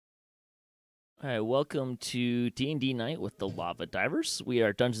All right, welcome to D&D Night with the Lava Divers. We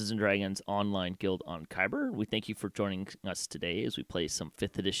are Dungeons & Dragons online guild on Khyber. We thank you for joining us today as we play some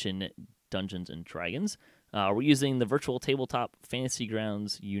 5th edition Dungeons & Dragons. We're using the virtual tabletop Fantasy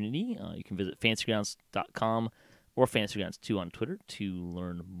Grounds Unity. You can visit fantasygrounds.com or fantasygrounds2 on Twitter to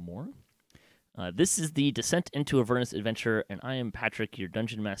learn more. This is the Descent into Avernus adventure, and I am Patrick, your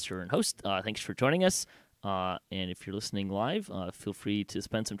Dungeon Master and host. Thanks for joining us. And if you're listening live, feel free to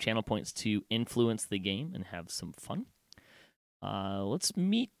spend some channel points to influence the game and have some fun. Let's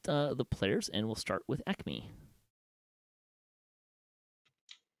meet the players, and we'll start with Acme.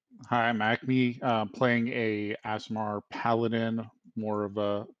 Hi, I'm Acme, playing a Asmar Paladin, more of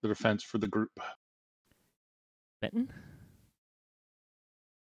the defense for the group. Benton?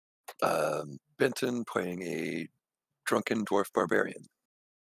 Benton, playing a drunken dwarf barbarian.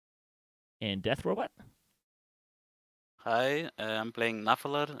 And Deathrobot? Hi, I'm playing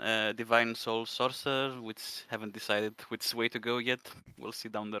Nahfahlaar, Divine Soul Sorcerer, which haven't decided which way to go yet. We'll see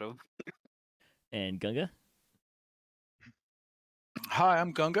down the road. And Gunga? Hi,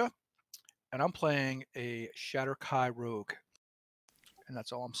 I'm Gunga, and I'm playing a Shatterkai Rogue. And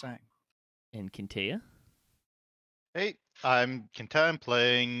that's all I'm saying. And Kintaya? Hey, I'm Kintaya. I'm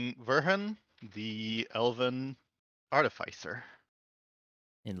playing Verhen, the Elven Artificer.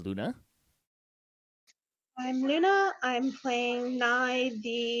 And Luna? I'm Luna. I'm playing Nye,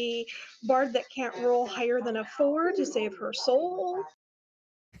 the bard that can't roll higher than a 4 to save her soul.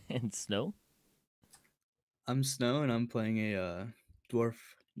 And Snow? I'm Snow, and I'm playing a dwarf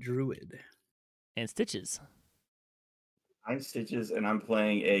druid. And Stitchz? I'm Stitchz, and I'm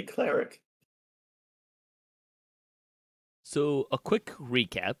playing a cleric. So, a quick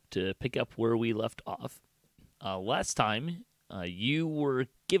recap to pick up where we left off. Last time, you were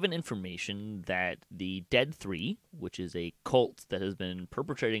given information that the Dead Three, which is a cult that has been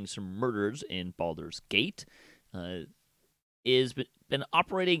perpetrating some murders in Baldur's Gate, is been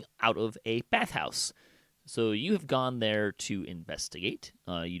operating out of a bathhouse. So you have gone there to investigate.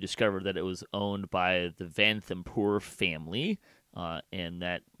 You discovered that it was owned by the Van Thempur family, and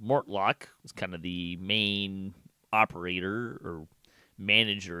that Mortlock was kind of the main operator or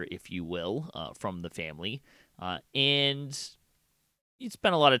manager, if you will, from the family. And you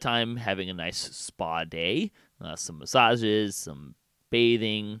spent a lot of time having a nice spa day, some massages, some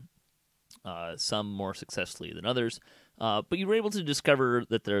bathing, some more successfully than others. But you were able to discover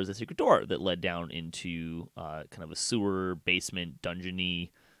that there was a secret door that led down into kind of a sewer, basement, dungeony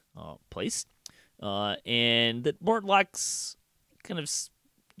place. And that Mortlock's kind of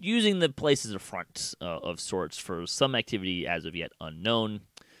using the place as a front of sorts for some activity as of yet unknown.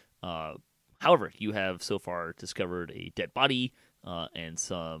 However, you have so far discovered a dead body and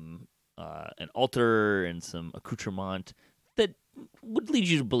some an altar and some accoutrement that would lead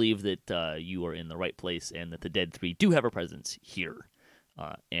you to believe that you are in the right place and that the Dead Three do have a presence here.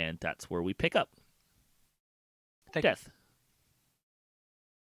 And that's where we pick up. Death.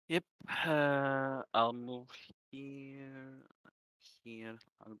 Yep, I'll move here.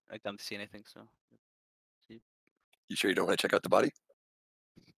 I can't see anything, so. You sure you don't want to check out the body?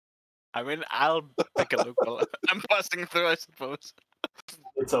 I mean, I'll take a look while I'm passing through, I suppose.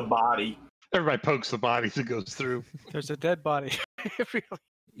 It's a body. Everybody pokes the bodies and goes through. There's a dead body.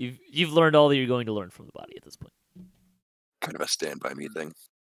 Really? You've learned all that you're going to learn from the body at this point. Kind of a stand by me thing.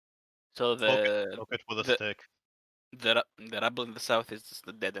 So Poke it with a stick. the rubble in the south is just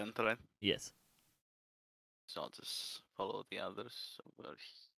the dead end, right? Yes. So I'll just follow the others over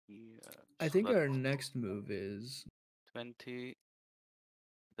here. I So think that's our next move is 20,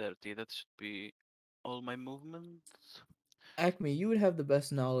 30. That should be all my movements. Acme. You would have the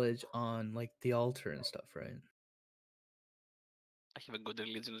best knowledge on like the altar and stuff, right? I have a good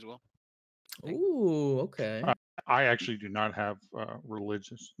religion as well. think. Ooh, okay. I actually do not have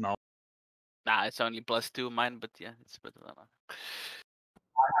religious knowledge. Nah, it's only +2 mine, but yeah, it's better than that. I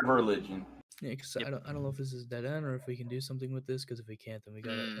have religion. Yeah, because Yep. I don't know if this is dead end or if we can do something with this. Because if we can't, then we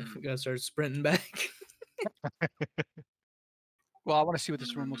gotta start sprinting back. Well, I want to see what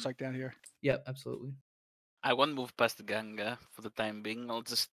this room looks like down here. Yep, absolutely. I won't move past the Gunga for the time being. I'll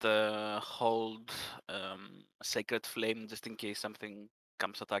just hold a sacred flame just in case something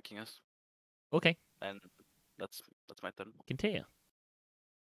comes attacking us. Okay. And that's my turn. Kintaya.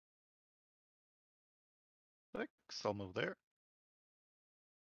 I'll move there.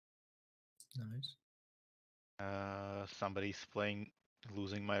 Nice. Somebody's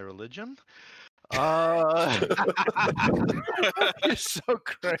losing my religion. You're so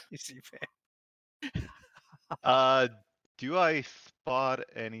crazy, man. Do I spot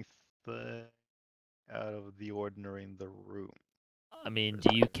anything out of the ordinary in the room? I mean,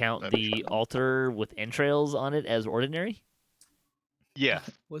 do you count the altar with entrails on it as ordinary? Yeah.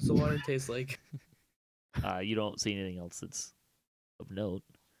 What's the water taste like? You don't see anything else that's of note.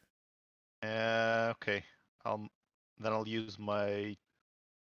 Okay. I'll use my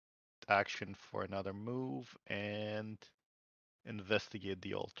action for another move and investigate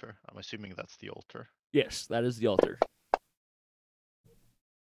the altar. I'm assuming that's the altar. Yes, that is the altar.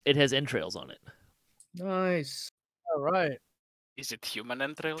 It has entrails on it. Nice. All right. Is it human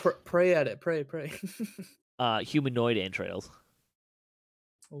entrails? Pray at it. Pray. Humanoid entrails.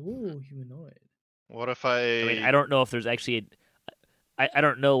 Ooh, humanoid. What if I mean, I don't know if there's actually I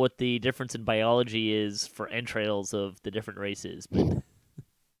don't know what the difference in biology is for entrails of the different races, but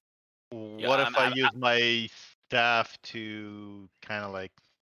What if I use my staff to kind of like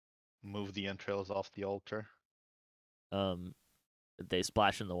move the entrails off the altar? they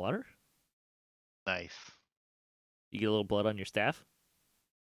splash in the water. Nice. You get a little blood on your staff.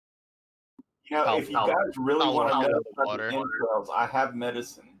 You know, if you guys really want to know about the entrails, I have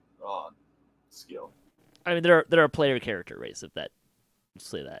medicine skill. I mean, they're a player character race. If that, let's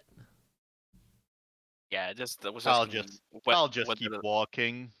say that. Yeah, just that was. I'll just keep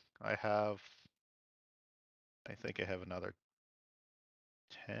walking. I think I have another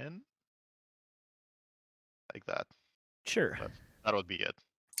 10, like that. Sure. But that would be it.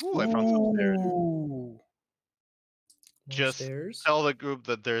 Ooh, I found some stairs. Just stairs? tell the group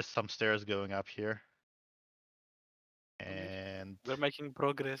that there's some stairs going up here. And we're making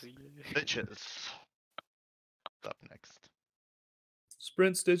progress. Stitchz. Up next.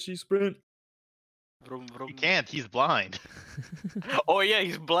 Sprint, Stitchy, sprint. Vroom, vroom. He can't. He's blind. Oh yeah,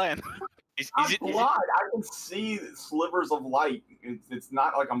 he's blind. I'm blind. I can see slivers of light. It's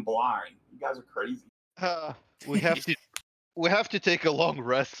not like I'm blind. You guys are crazy. We have to take a long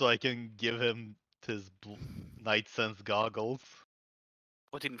rest so I can give him his night sense goggles.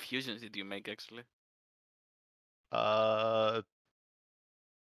 What infusions did you make actually? I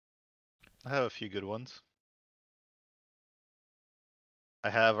have a few good ones. I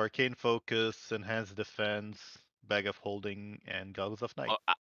have Arcane Focus, Enhanced Defense, Bag of Holding, and Goggles of Night. Oh,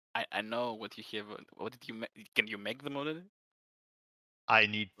 I know what you have. What did you make? Can you make them already? I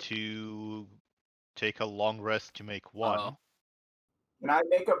need to take a long rest to make one. Oh. Can I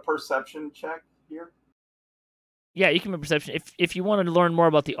make a perception check here? Yeah, you can make perception. If you wanted to learn more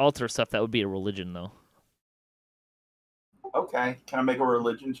about the altar stuff, that would be a religion, though. Okay. Can I make a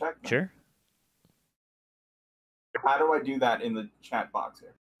religion check? Sure. How do I do that in the chat box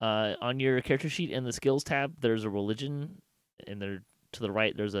here? On your character sheet in the skills tab, there's a religion, and there to the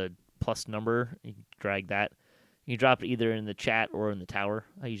right there's a plus number. You can drag that. You can drop it either in the chat or in the tower.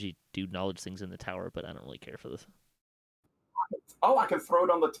 I usually do knowledge things in the tower, but I don't really care for this. Oh, I can throw it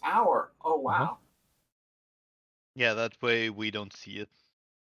on the tower. Oh, wow. Yeah, that way we don't see it.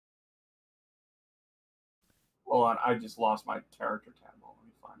 Hold on, I just lost my character tab. Let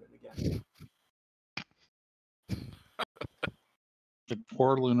me find it again.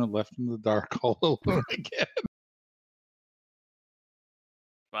 Poor Luna left in the dark all alone again.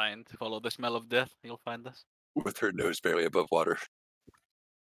 Fine, follow the smell of death. You'll find us. With her nose barely above water.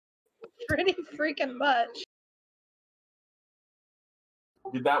 Pretty freaking much.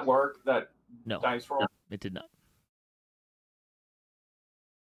 Did that work? That No, dice roll? it did not.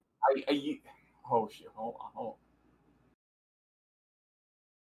 Oh shit! Hold on.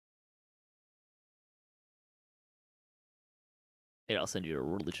 Here, I'll send you a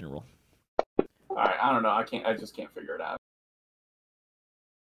religion roll. All right, I don't know. I just can't figure it out.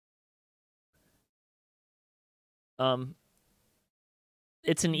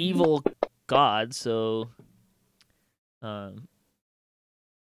 It's an evil god, so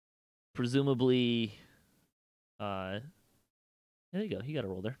presumably there you go, you got a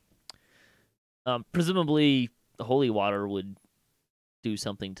roll there. Presumably the holy water would do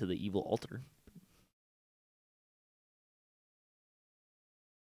something to the evil altar.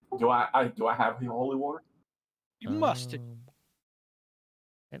 Do I have the holy water? You must.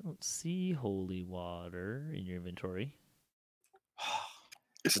 I don't see holy water in your inventory.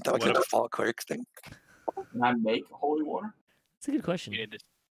 Isn't that like a default cleric thing? Can I make holy water? That's a good question.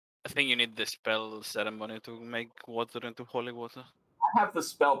 I think you need the spell ceremony to make water into holy water. I have the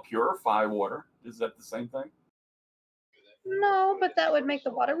spell purify water. Is that the same thing? No, but that would make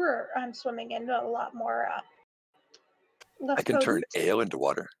the water I'm swimming in a lot more. Less I can turn potent. ale into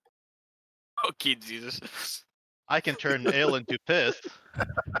water. Okay, Jesus. I can turn ale into piss.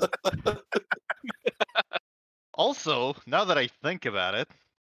 Also, now that I think about it,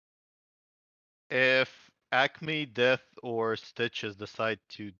 if Acme, Death, or Stitchz decide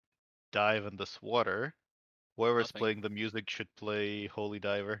to dive in this water, Whoever's Nothing. playing the music should play Holy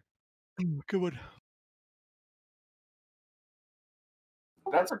Diver. Good one.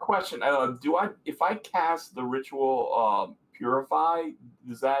 That's a question. If I cast the ritual purify,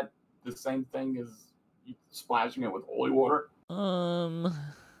 is that the same thing as splashing it with holy water?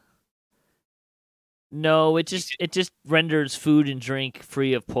 No, it just renders food and drink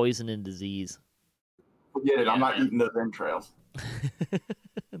free of poison and disease. Forget it. I'm Yeah. not eating those entrails.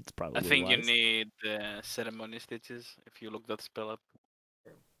 It's probably I think you wise. need ceremony stitches if you look that spell up.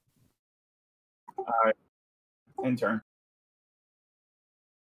 All right. In turn.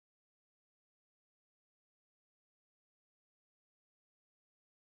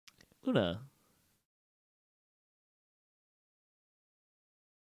 Luna.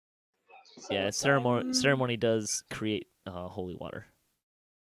 Yeah, ceremony does create holy water.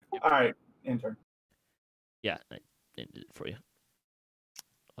 All right. In turn. Yeah, I did it for you.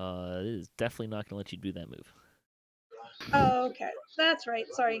 It is definitely not going to let you do that move. Oh, okay. That's right.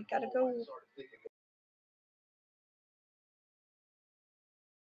 Sorry, gotta go.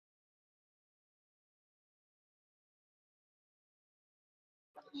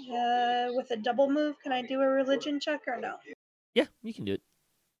 With a double move, can I do a religion check or no? Yeah, you can do it.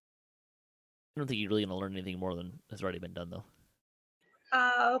 I don't think you're really going to learn anything more than has already been done, though.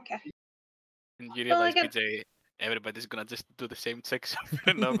 Okay. And you Well, I realize, got- PJ, everybody's gonna just do the same checks over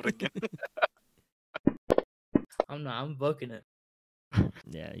and over again. I'm not. I'm booking it.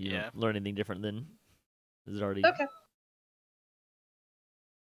 Yeah, you Yeah. don't learn anything different than is already. Okay.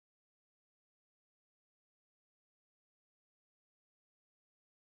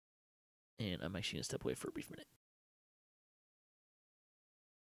 And I'm actually going to step away for a brief minute.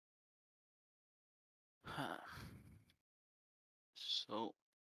 So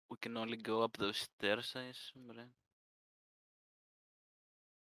we can only go up those stairs, I assume, right?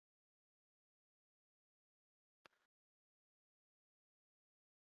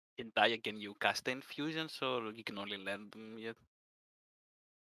 Kintaya, can you cast the infusions or you can only learn them yet?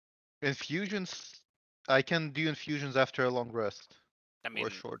 Infusions. I can do infusions after a long rest. I mean, Or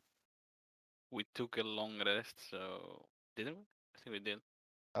short. we took a long rest, so didn't we? I think we did.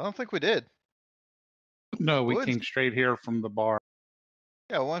 I don't think we did. No, we Woods. came straight here from the bar.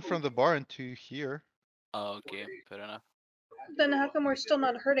 Yeah, I went from the bar into here. Oh, okay, fair enough. Then how come we're still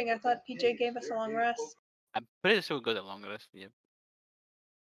not hurting? I thought PJ gave us a long rest. I'm pretty sure we got a long rest, yeah.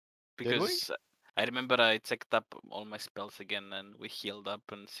 Did we? Because I remember I checked up all my spells again and we healed up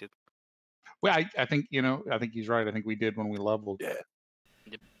and shit. Well, I think I think he's right. I think we did when we leveled. Yeah.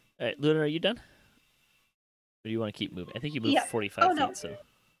 All right, Luna, are you done? Or do you want to keep moving? I think you moved Yeah. 45 Oh, no. feet, so.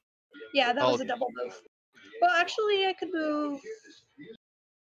 Yeah, that was Oh. a double move. Well, actually, I could move.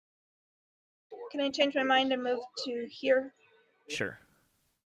 Can I change my mind and move to here? Sure.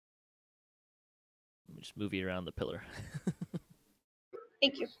 Let me just move you around the pillar.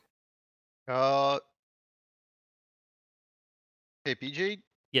 Thank you. Hey, PJ.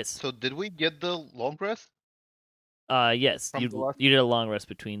 Yes. So did we get the long rest? Yes. From You the last- did a long rest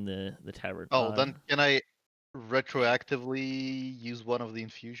between the tavern. Oh, then can I retroactively use one of the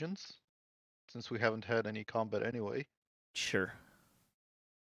infusions? Since we haven't had any combat anyway. Sure.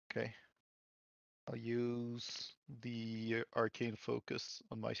 Okay. I'll use the arcane focus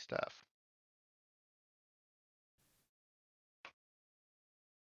on my staff.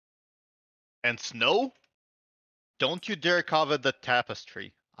 And Snow? Don't you dare covet the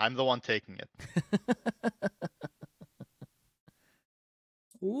tapestry. I'm the one taking it.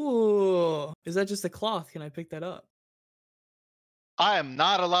 Ooh, is that just a cloth? Can I pick that up? I am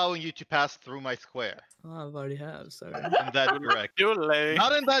not allowing you to pass through my square. Oh, I've already have. Sorry. In that direction. Too late.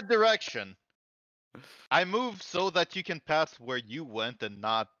 Not in that direction. I move so that you can pass where you went and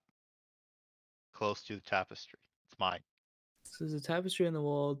not close to the tapestry. It's mine. So the tapestry on the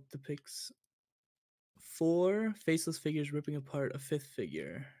wall depicts 4 faceless figures ripping apart a 5th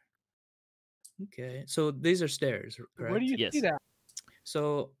figure. Okay, so these are stairs, correct? Where do you Yes. see that?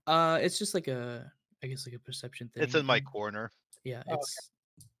 So, it's just like I guess like a perception thing. It's in my corner. Yeah, Oh, okay. it's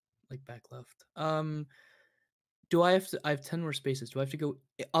like back left. Do I have 10 more spaces. Do I have to go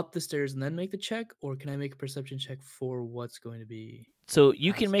up the stairs and then make the check, or can I make a perception check for what's going to be? So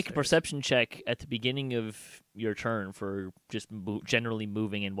you past can the make a stairs? perception check at the beginning of your turn for just generally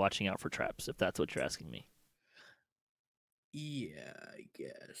moving and watching out for traps, if that's what you're asking me. Yeah, I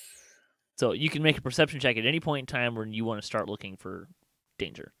guess. So you can make a perception check at any point in time when you want to start looking for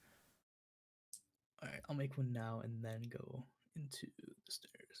danger. All right, I'll make one now and then go into the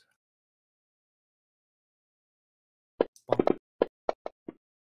stairs. Bonk.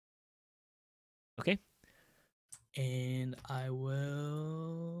 Okay. And I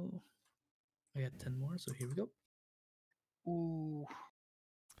will I got 10 more, so here we go. Ooh.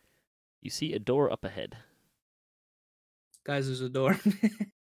 You see a door up ahead. Guys, there's a door.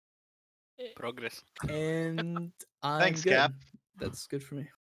 Progress. And I'm Thanks, good. Cap. That's good for me.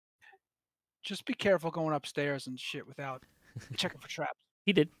 Just be careful going upstairs and shit without checking for traps.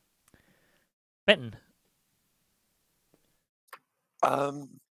 He did. Benton.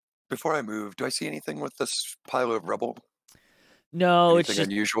 Before I move, do I see anything with this pile of rubble? No, it's Anything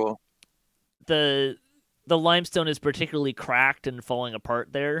just unusual? the limestone is particularly cracked and falling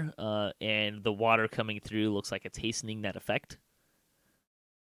apart there, and the water coming through looks like it's hastening that effect.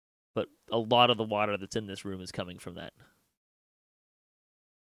 But a lot of the water that's in this room is coming from that.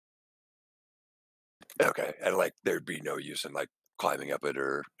 Okay, and like there'd be no use in like climbing up it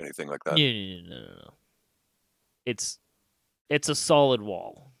or anything like that. No. It's a solid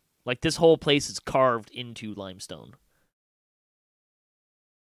wall. Like this whole place is carved into limestone.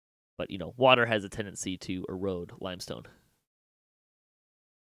 But water has a tendency to erode limestone.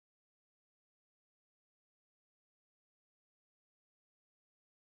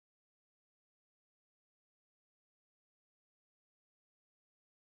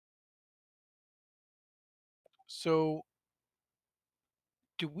 So,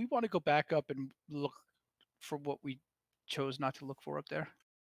 do we want to go back up and look for what we chose not to look for up there?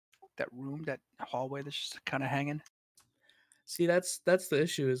 That room, that hallway that's just kind of hanging? See, that's the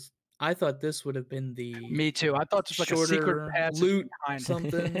issue. Is I thought this would have been the Me too. I thought there's like a secret shorter passage loot behind.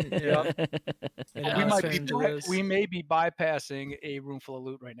 something. Yeah. And We now it's might turned be into this. we may be bypassing a room full of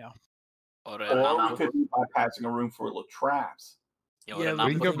loot right now. Or Or we could be bypassing a room full of traps. yeah, Yeah, or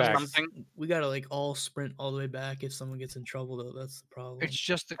we can go back. something. We gotta like all sprint all the way back if someone gets in trouble, though. That's the problem. It's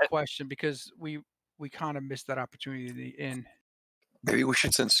just a question because we kind of missed that opportunity in. Maybe we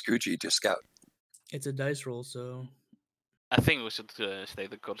should send Skugi to scout. It's a dice roll, so I think we should stay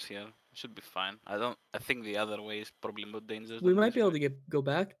the course here. Should be fine. I think the other way is probably more dangerous. we than might this be able way. to go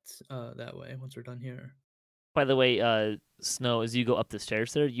back that way once we're done here. By the way, Snow, as you go up the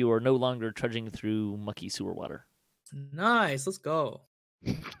stairs there, you are no longer trudging through mucky sewer water. Nice, let's go.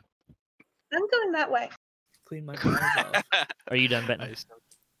 I'm going that way. Clean my paws off. Are you done, Benton? Nice.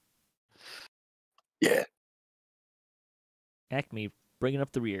 Yeah. Acme, bringing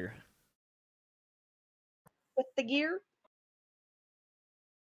up the rear. With the gear?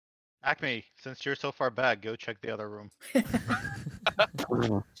 Acme, since you're so far back, go check the other room.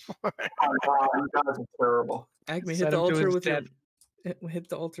 Oh, wow, you guys are terrible. Acme, Set hit the him to altar his with death. hit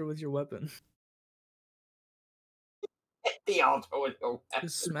the altar with your weapon. The altar with the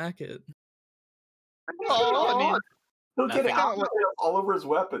Just smack it. Oh, I mean, He'll get Nothing. out all over his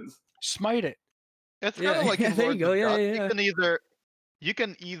weapons. Smite it. it's Yeah, kind of like yeah, in there you Lords go, of yeah, God. yeah. You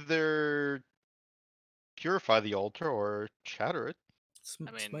can either purify the altar or shatter it.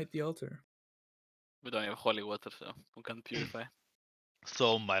 I mean- Smite the altar. We don't have holy water, so we can't purify.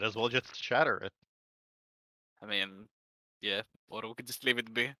 So might as well just shatter it. I mean, yeah, or we could just leave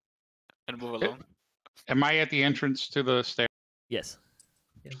it be and move along. Am I at the entrance to the stair? Yes,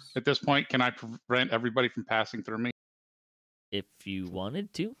 Yes. At this point, can I prevent everybody from passing through me? if you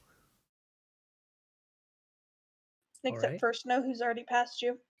wanted to. Except Alright. for Snow, who's already passed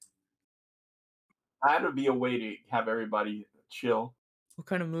you. That would be a way to have everybody chill. What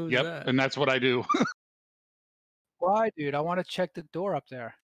kind of move is Yep, that? and that's what I do. Why, dude? I want to check the door up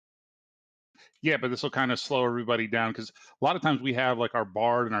there. Yeah, but this will kind of slow everybody down because a lot of times we have like our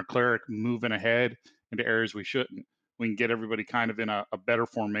bard and our cleric moving ahead into areas we shouldn't. We can get everybody kind of in a better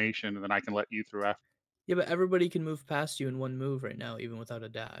formation, and then I can let you through after. Yeah, but everybody can move past you in one move right now, even without a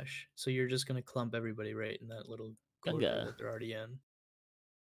dash. So you're just gonna clump everybody right in that little corridor Gunga. that they're already in.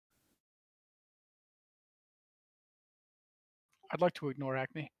 I'd like to ignore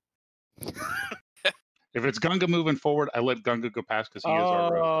Acme. If it's Gunga moving forward, I let Gunga go past because he is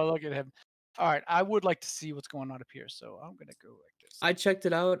our rogue. Oh, look at him. All right, I would like to see what's going on up here, so I'm gonna go like this. I checked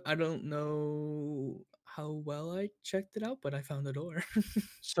it out. I don't know how well I checked it out, but I found the door.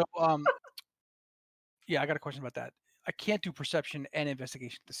 So, yeah, I got a question about that. I can't do perception and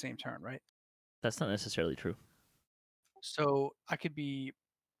investigation at the same turn, right? That's not necessarily true. So I could be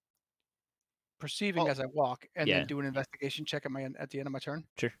perceiving Oh, as I walk and yeah. then do an investigation check at the end of my turn.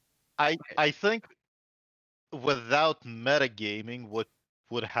 Sure. I think without metagaming, what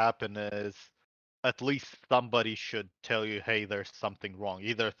would happen is at least somebody should tell you, hey, there's something wrong,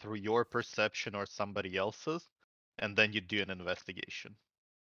 either through your perception or somebody else's, and then you do an investigation.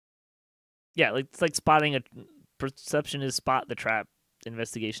 Yeah, like it's like spotting a perception is spot the trap,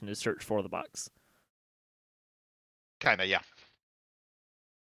 investigation is search for the box. Kinda, yeah.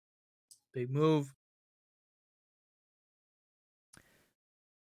 Big move.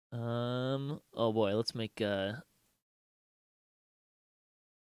 Oh boy, let's make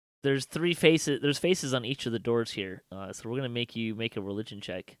There's 3 faces. There's faces on each of the doors here. So we're gonna make you make a religion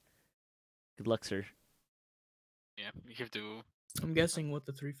check. Good luck, sir. Yeah, you have to. I'm guessing what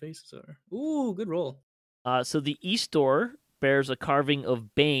the 3 faces are. Ooh, good roll. So the east door bears a carving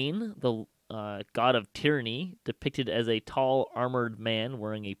of Bane, the god of tyranny, depicted as a tall, armored man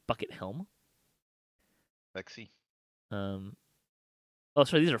wearing a bucket helm. Sexy. Oh,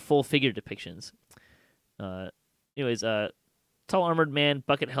 sorry, these are full figure depictions. Anyways, tall armored man,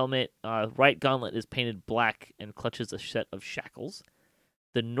 bucket helmet, right gauntlet is painted black and clutches a set of shackles.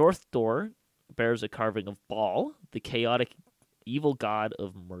 The north door bears a carving of Baal, the chaotic, evil god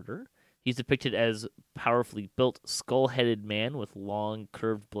of murder. He's depicted as powerfully built, skull-headed man with long,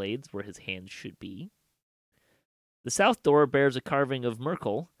 curved blades where his hands should be. The south door bears a carving of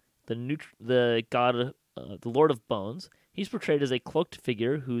Merkel, the god, the Lord of Bones. He's portrayed as a cloaked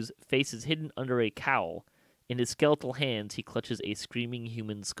figure whose face is hidden under a cowl. In his skeletal hands, he clutches a screaming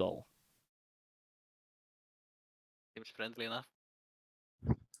human skull. Seems friendly enough.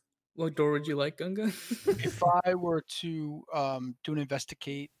 What door would you like, Gunga? If I were to do an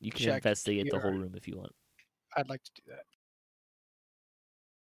investigate, You can check investigate the whole here, room if you want. I'd like to do that.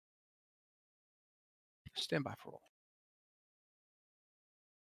 Stand by for roll.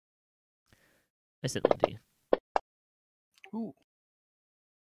 I sent one to you. Ooh.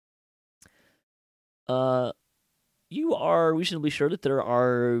 You are reasonably sure that there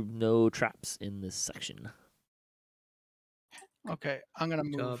are no traps in this section. Okay, I'm gonna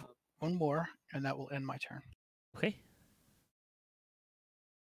Good move job. one more, and that will end my turn. Okay.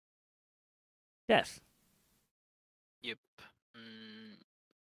 Yes. Yep.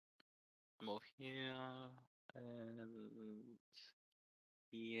 Move here and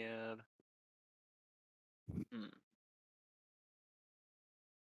here.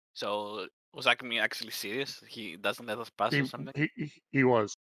 So was Acme actually serious? He doesn't let us pass or something? He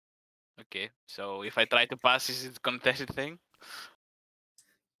was. Okay. So if I try to pass, is it a contested thing?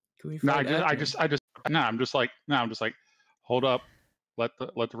 Can we No, fight I'm just like, hold up, let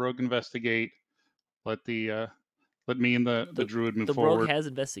the rogue investigate, let me and the druid move The forward. rogue has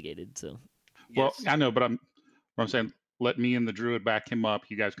investigated, so. Well, Yes. I know, but I'm saying, let me and the druid back him up.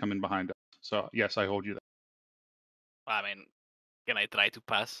 You guys come in behind us. So yes, I hold you there. I mean, can I try to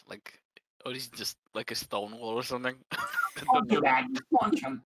pass? Like, or is it just like a stone wall or something? Don't do that. You punch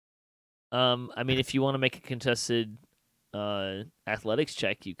him. I mean, if you want to make a contested athletics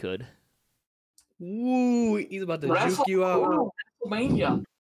check, you could. Ooh, he's about to juke you out. WrestleMania.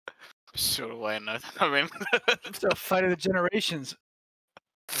 Sure, why not? I mean, It's a fight of the generations.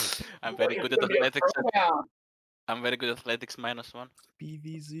 I'm very good at It's gonna be a athletics. throwdown. I'm very good at athletics -1.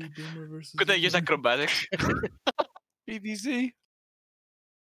 BVZ Boomer versus. Could I use Boomer. acrobatics? BVZ.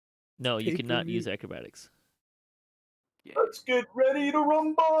 No, you cannot Pay-per-view. use acrobatics. Yeah. Let's get ready to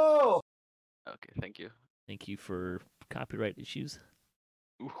rumble. Okay, thank you. Thank you for copyright issues.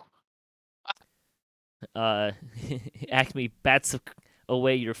 Ooh. Acme bats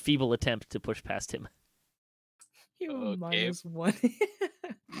away your feeble attempt to push past him. You Okay. -1.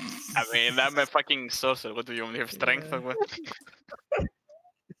 I mean, I'm a fucking sorcerer. What do you want me to have strength Yeah. or what?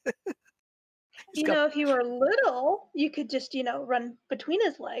 You know, if you were little, you could just, run between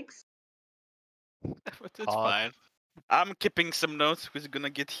his legs. But it's fine. I'm keeping some notes. Who's gonna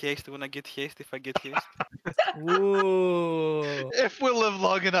get haste when I get haste? If I get haste. Ooh. If we live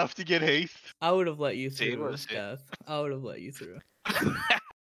long enough to get haste. I would have let you See, through, we'll see. Death. I would have let you through.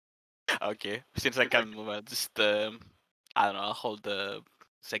 Okay, since I can move, I just I don't know. I'll hold the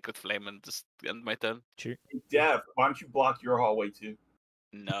sacred flame and just end my turn. Sure. Dev, why don't you block your hallway too? Oh,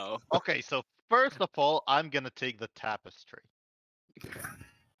 No. Okay, so first of all, I'm gonna take the tapestry.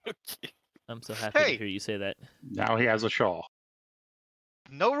 Okay. I'm so happy Hey! to hear you say that. Now he has a shawl.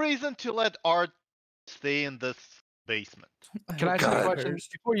 No reason to let Art stay in this basement. Can I ask you a God. question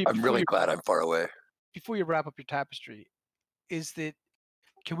before you? I'm before really you, glad I'm far away. before you wrap up your tapestry. Is that?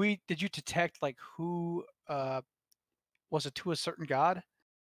 Did you detect like who was it to a certain god?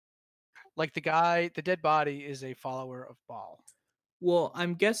 Like the dead body is a follower of Baal. Well,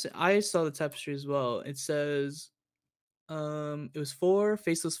 I'm guessing I saw the tapestry as well. It says it was 4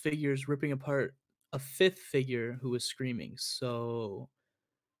 faceless figures ripping apart a 5th figure who was screaming. So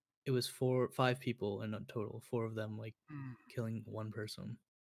it was 5 people in total, 4 of them like killing one person.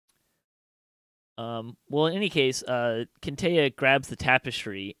 Well, in any case, Kintaya grabs the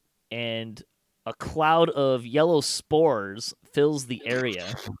tapestry, and a cloud of yellow spores fills the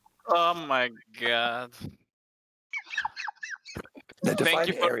area. Oh my god. The Thank you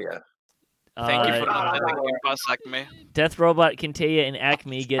defined for- area. Thank you for Uh, not letting me pass, Acme. Deathrobot, Kintaya, and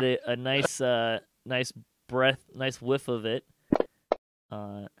Acme get a nice nice whiff of it.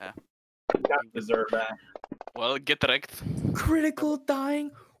 You deserve that. Well, get wrecked. Critical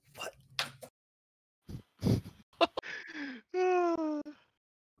dying. You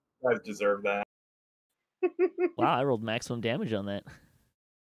guys deserve that. Wow, I rolled maximum damage on that.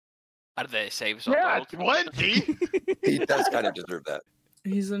 Are they saves on Yeah, all? 20. He does kind of deserve that.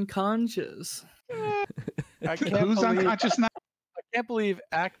 He's unconscious. I can't Who's believe unconscious now? I can't believe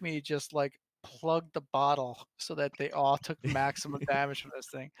Acme just like plugged the bottle so that they all took maximum damage from this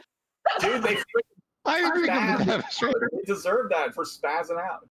thing. Dude, they I agree with spazzed that. out. They deserve that for spazzing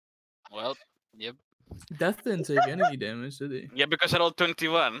out. Well, yep. Death didn't take any damage, did he? Yeah, because I rolled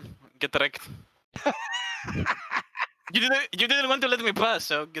 21. Get wrecked. You didn't want to let me pass,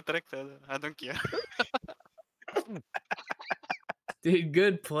 so get wrecked. I don't care. Dude,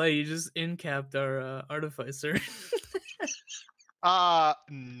 good play. You just incapped our artificer.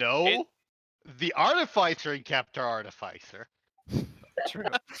 No. The Artificer encapped our Artificer. True.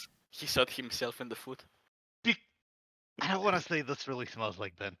 He shot himself in the foot. I don't want to say this really smells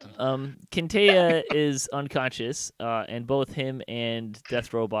like Benton. Kintaya is unconscious, and both him and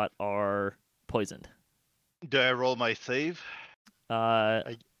Deathrobot are poisoned. Do I roll my save?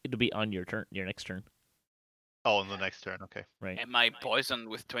 It'll be on your turn, your next turn. Oh, on the next turn, okay. Right. Am I poisoned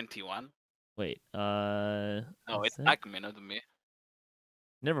with 21? Wait. No, what's it's that? Acme, not me.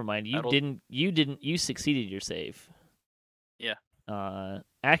 Never mind. I rolled- You succeeded your save. Yeah.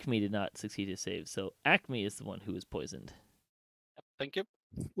 Acme did not succeed his save, so Acme is the one who was poisoned. Thank you.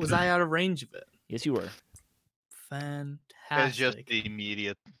 Was I out of range of it? Yes, you were. Fantastic. It's just the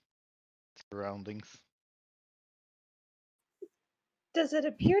immediate surroundings. Does it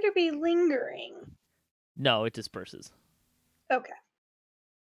appear to be lingering? No, it disperses. Okay.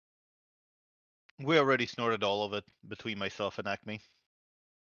 We already snorted all of it between myself and Acme.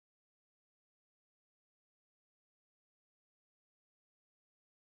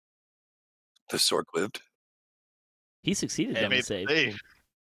 The Sork lived. He succeeded Hey, on the made save. the save.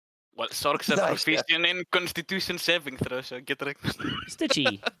 Well, Sorks are Nice, yeah. proficient in Constitution saving throw, so get wrecked.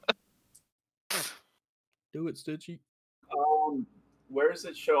 Stitchy. Do it, Stitchy. Where does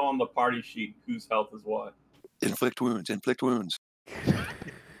it show on the party sheet whose health is what? Inflict wounds. Inflict wounds.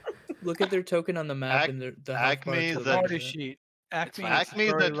 Look at their token on the map and the health bar Acme's to at- the- Party sheet. Acme is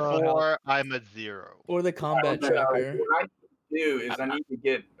Acme's very at low 4, health. I'm at 0. or the combat tracker. What I need to do is I need to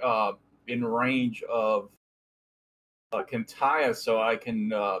get in range of Kintaya so I can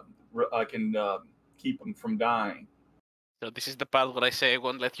keep him from dying. So this is the part where I say I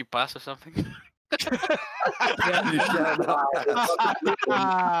won't let you pass or something. You shall not.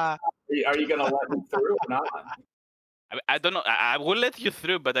 Are you gonna let me through or not? I don't know. I will let you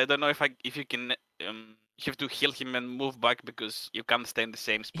through, but I don't know if you can. You have to heal him and move back because you can't stay in the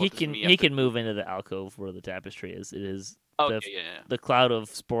same spot. He as can me he after- can move into the alcove where the tapestry is. It is Okay, the, yeah, the cloud of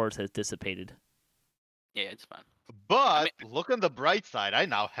spores has dissipated. yeah, it's fine. But look on the bright side, I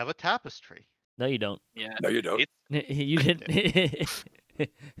now have a tapestry. No, you don't. Yeah, No, you don't. You didn't.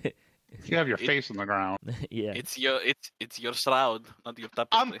 You have your face on the ground. Yeah. it's your shroud, not your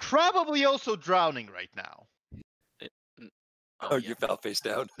I'm tapestry. probably also drowning right now. Oh, yeah. you fell face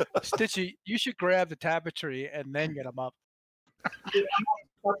down. Stitchy, you should grab the tapestry and then get him up. Dude, I'm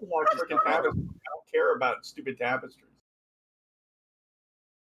touching our freaking tapestry. I don't care about stupid tapestries.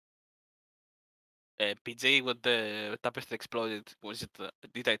 PJ, when the tapestry exploded, was it?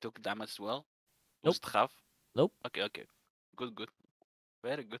 Did I took damage as well? Was Nope. it half? Nope. Okay. Good.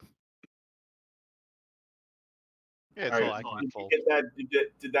 Very good. Yeah, it's All all right, Acme's did you fault. get that?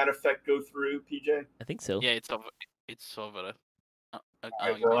 Did that effect go through, PJ? I think so. Yeah, it's over. It's over. All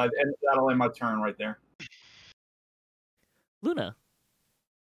right, well, that'll end my turn right there. Luna.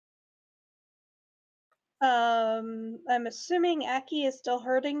 I'm assuming Aki is still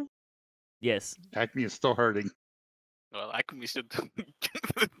hurting. Yes. Acme is still hurting. Well, Acme should.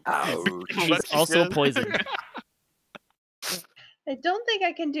 Ouch. She's also poisoned. I don't think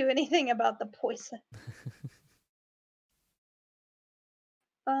I can do anything about the poison.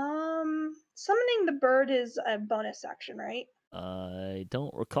 Summoning the bird is a bonus action, right? I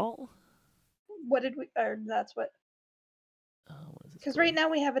don't recall. What did we? Or that's what? What is this Because bird? right now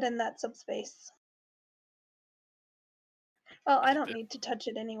we have it in that subspace. Well, I Is don't it- need to touch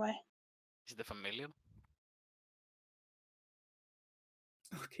it anyway. Is the familiar?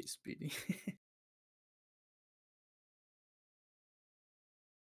 Okay, Speedy.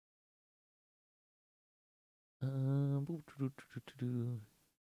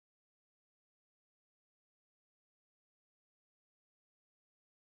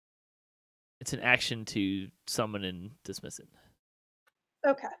 It's an action to summon and dismiss it.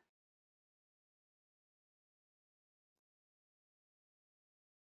 Okay.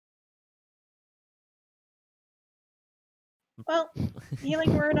 Well,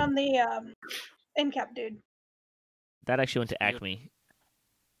 healing word on the end cap dude. That actually went to Acme.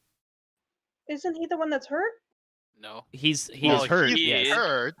 Isn't he the one that's hurt? No. He's Well, hurt. he's Yes.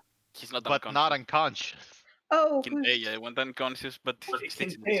 hurt, He's not but unconscious. not unconscious. Oh, Kintaya went unconscious, but It's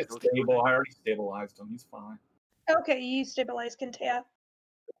Stitchz is still stable. I already stabilized him. He's fine. okay. You stabilize Kintaya.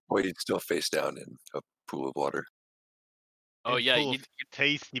 Well, he'd still face down in a pool of water. Oh And yeah, full of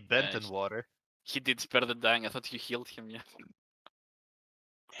tasty Benton he- water. he did spare the dying. I thought you healed him, yeah.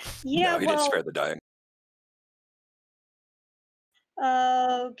 Yeah, No, he didn't well, spare the dying.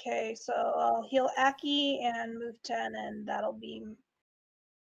 okay, so I'll heal Aki and move 10, and that'll be.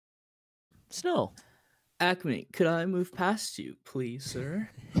 Snow. Acme, could I move past you, please, sir?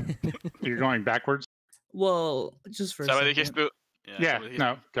 You're going backwards? Well, just for a Somebody second. has to. Yeah, somebody has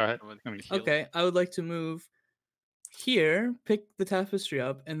no, to- go ahead. somebody I mean, has to heal. Okay, I would like to move here, pick the tapestry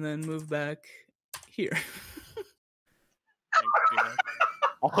up, and then move back here. I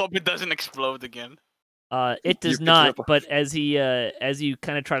hope it doesn't explode again. It You does pick it not, up. but as you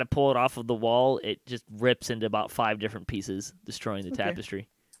kind of try to pull it off of the wall, it just rips into about 5 different pieces, destroying the Okay. tapestry.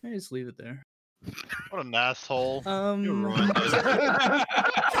 I just leave it there. What an asshole. You ruined Um.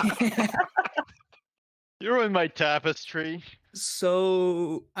 You ruined my tapestry.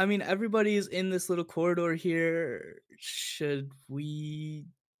 So, I mean, everybody is in this little corridor here.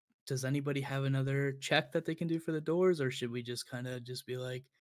 Does anybody have another check that they can do for the doors, or should we just kind of just be like,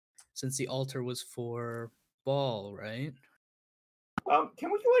 since the altar was for Ball, right? Can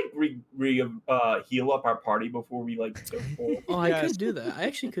we heal up our party before we go forward? Oh, I Yes. could do that. I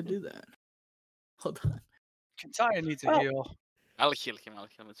actually could do that. Hold on. Kintaya needs a Well- heal. I'll heal him.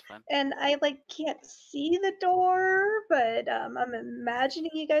 It's fine. And I can't see the door, but I'm imagining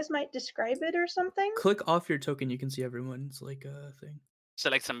you guys might describe it or something. Click off your token, you can see everyone's thing.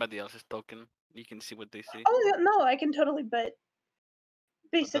 Select somebody else's token. You can see what they see. Oh yeah, no, I can totally. But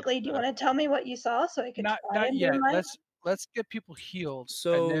basically, do you better. want to tell me what you saw so I can Not try and do yet. mine? Let's get people healed. and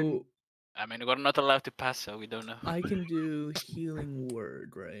So then, I mean, we're not allowed to pass, so we don't know. I can do healing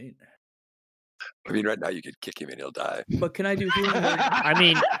word, right? I mean, right now you could kick him and he'll die. But can I do healing word? I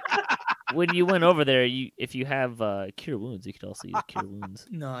mean, when you went over there, if you have cure wounds, you could also use cure wounds.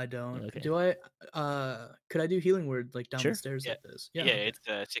 No, I don't. Okay. Do I? Could I do healing word down Sure. the stairs Yeah. like this? Yeah, okay.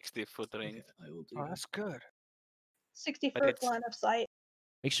 it's 60-foot range. Okay, I will do. oh, that's good. 60 But foot it's- line of sight.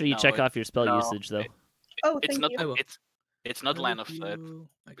 Make sure you No, check it- off your spell no, usage, though. Oh, It's thank not. you. I will. It's not I line will of sight heal-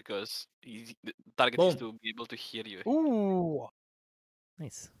 I- because the target is Boom. to be able to hear you. Ooh.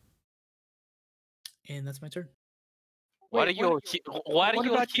 Nice. And that's my turn. Why are Wait, you? what- Why are what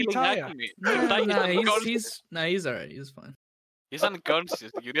you about healing Kintaya? Acme? Nah, Kintaya is nah, unconscious. he's alright. He's fine. He's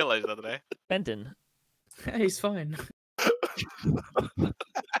unconscious. You realize that, right? Benton. He's fine.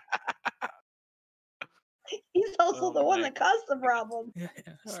 He's also Oh the one my. that caused the problem. Yeah.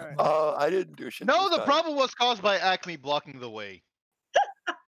 All right. I didn't do shit. No, this the time. problem was caused by Acme blocking the way.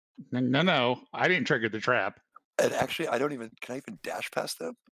 no, I didn't trigger the trap. And actually, can I even dash past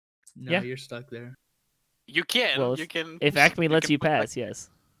them? No, Yeah. you're stuck there. You can. Well, you can. If push- Acme lets can you push back- pass, yes.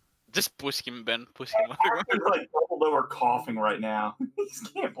 Just push him, Ben. Push him. He's doubled over coughing right now. He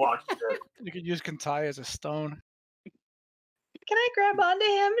just can't block shit. You could use Kintaya as a stone. Can I grab onto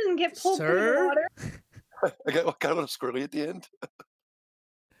him and get pulled through the Sir? water? I got kind of a squirrely at the end.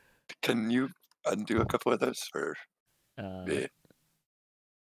 Can you undo a couple of those? Or yeah.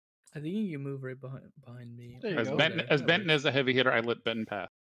 I think you can move right behind me. There you As go. Benton, There, as that Benton works. is a heavy hitter, I let Benton pass.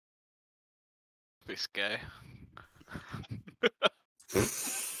 This guy.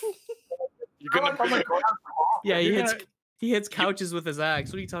 You're I'm gonna. on the ground coughing. Yeah, You're gonna- he hits couches with his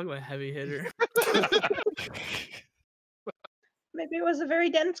axe. What are you talking about, heavy hitter? Maybe it was a very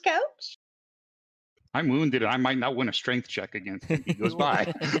dense couch. I'm wounded, and I might not win a strength check against him. He goes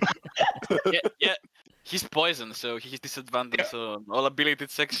by. yeah. He's poisoned, so he's disadvantaged on all ability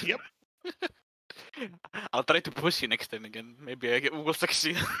checks. Yep. I'll try to push you next time again. Maybe I will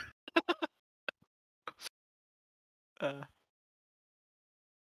succeed.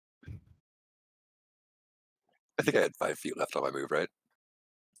 I think I had 5 feet left on my move, right?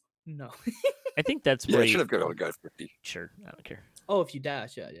 No. I think that's Yeah, where I you... should have gone 50. Sure, I don't care. Oh, if you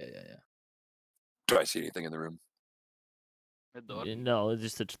dash, yeah. Do I see anything in the room? The door. No, it's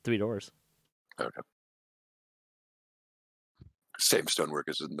just the 3 doors. Okay. Same stonework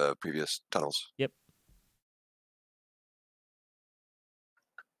as in the previous tunnels. Yep.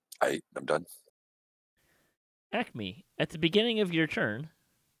 I'm done. Acme, at the beginning of your turn,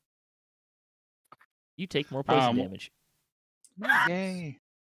 You take more poison damage. Yay.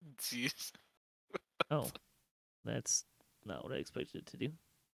 Jeez. Oh, that's not what I expected it to do.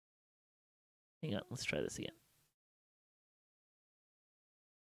 Hang on, let's try this again.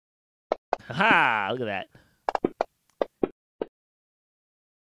 Ha! Look at that.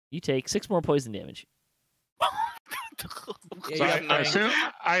 You take 6 more poison damage. Yeah, So you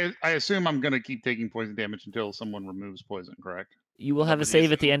got I assume I'm going to keep taking poison damage until someone removes poison, correct? You will have a Nobody's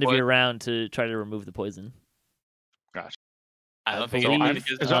save at the end of poison. your round to try to remove the poison. Gosh. I don't think believe, anybody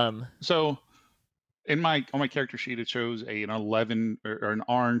has So on my character sheet, it shows an 11 or an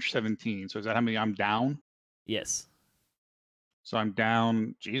orange 17. So is that how many I'm down? yes. So I'm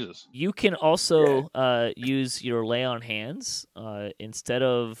down. Jesus. You can also use your lay on hands. Instead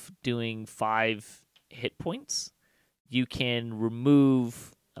of doing 5 hit points, you can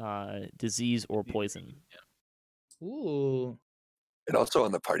remove disease or poison. Ooh. And also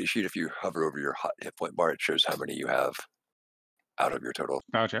on the party sheet, if you hover over your hit point bar, it shows how many you have out of your total.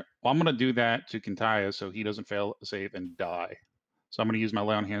 Gotcha. Well, I'm going to do that to Kintaya so he doesn't fail a save and die. So I'm going to use my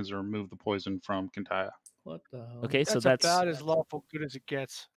lay on hands to remove the poison from Kintaya. What the hell? Okay, so That's about as lawful good as it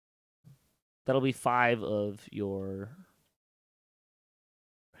gets. that'll be 5 of your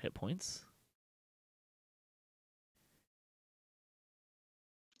hit points.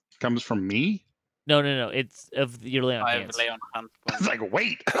 Comes from me? No. It's of your lay on 5 hands. lay on hand I was points. like,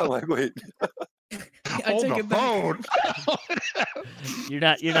 wait. I'm like, wait. I Hold take the it back. phone.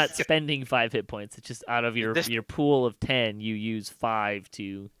 You're not spending 5 hit points. It's just out of your pool of 10, you use 5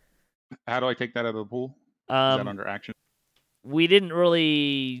 to. How do I take that out of the pool? Is that Um, under action? we didn't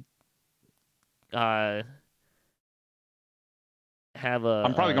really have a.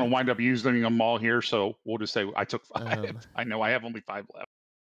 I'm probably going to wind up using them all here, so we'll just say I took 5. Um, I know I have only 5 left.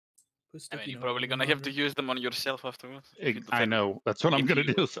 I mean, you're probably gonna have to use them on yourself afterwards. if you I defend. know. That's what I'm If going to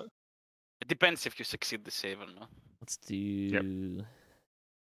you- do. So. It depends if you succeed the save or not. Let's do.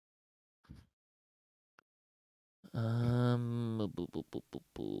 How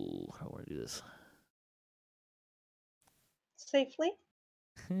do I do this? Safely.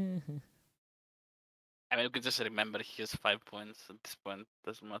 I mean, you can just remember he has 5 points at this point.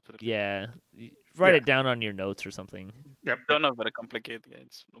 Doesn't matter. Yeah, write Yeah. it down on your notes or something. Yep. Don't know, very complicated. Yeah,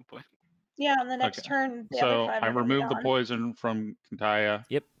 it's no point. Yeah, on the next Okay. turn, the So other 5 I are gonna be remove the gone. poison from Kintaya.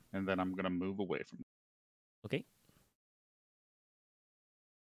 Yep. And then I'm going to move away from it. Okay.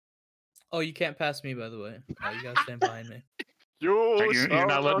 Oh, you can't pass me, by the way. Oh, you gotta stand behind me. You're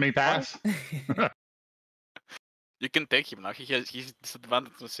not letting me pass? You can take him now. He's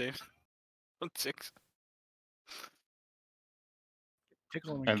disadvantaged to save. On 6.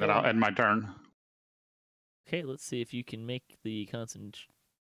 Tickle him And then kill I'll him. end my turn. Okay, let's see if you can make the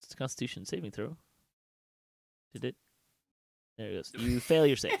Constitution saving throw. Did it? There it goes. You fail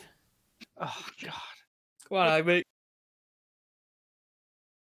your save. Oh God! Come on, Acme.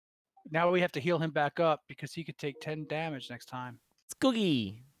 Now we have to heal him back up because he could take 10 damage next time.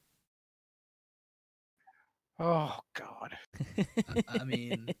 Skugi. Oh God! I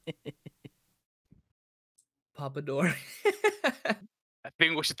mean, Papador. I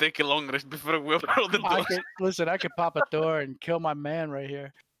think we should take a long rest before we open all the doors. I could pop a door and kill my man right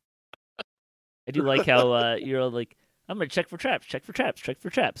here. I do like how you're all like, I'm gonna check for traps, check for traps, check for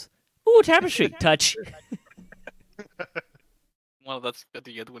traps. Ooh, tapestry, touch. Well, that's what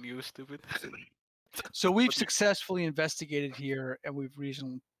you get when you're stupid. So we've successfully investigated here, and we've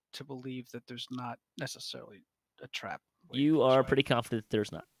reason to believe that there's not necessarily a trap. waiting You for us, are right? pretty confident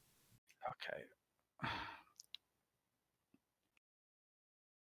there's not. Okay.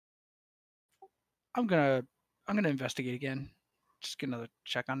 I'm gonna investigate again. Just get another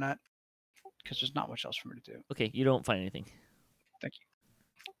check on that because there's not much else for me to do. Okay, you don't find anything. Thank you.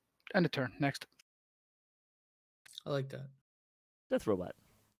 End of turn. Next. I like that. Deathrobot.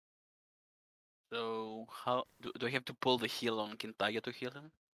 So how do I have to pull the heal on Kintaya to heal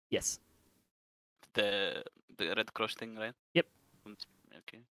him? Yes. The red cross thing, right? Yep.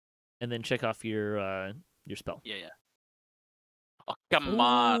 Okay. And then check off your spell. Yeah. Oh, come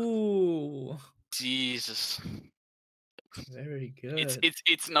on. Ooh, Jesus. very good.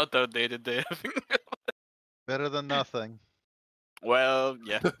 It's not outdated there. Better than nothing. Well,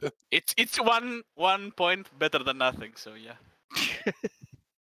 yeah. It's 1 point better than nothing, so yeah.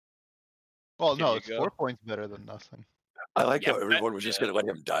 Well, There no, you it's go. 4 points better than nothing. I like Yeah, how everyone was just yeah. going to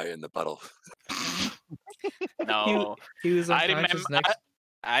let him die in the puddle. No. He was I unconscious remember next.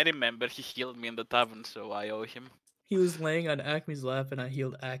 I remember he healed me in the tavern, so I owe him. He was laying on Acme's lap, and I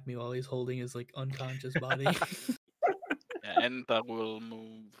healed Acme while he's holding his like unconscious body. Yeah, and I will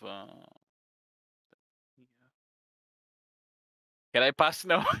move. Can I pass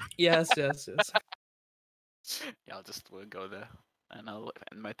now? Yes. Yeah, I'll just go there, and I'll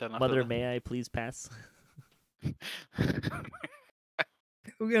end my turn. Mother, may I please pass? We're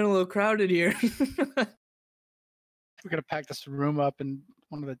getting a little crowded here. We're gonna pack this room up, and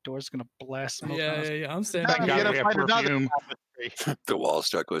one of the doors is gonna blast smoke on us. yeah. I'm standing. Thank I'm God gonna we have find another perfume. tapestry. The walls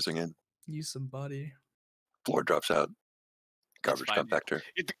start closing in. Use some body. Floor drops out. Garbage fine. compactor.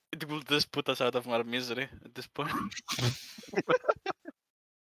 It will just put us out of our misery at this point.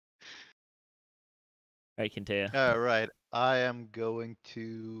 Alright, Kintaya. All right, I am going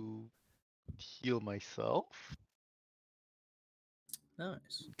to heal myself.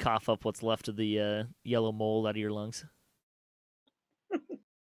 Nice. Cough up what's left of the yellow mold out of your lungs.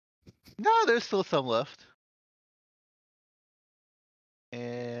 No, there's still some left.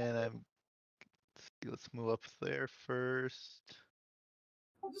 And let's move up there first.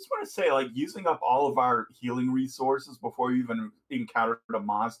 I just want to say, like, using up all of our healing resources before you even encountered a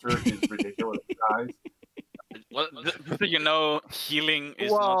monster is ridiculous, guys. Well, just so you know, healing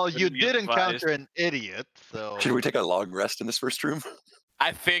is. Well, not you really did advised. encounter an idiot, so. Should we take a long rest in this first room?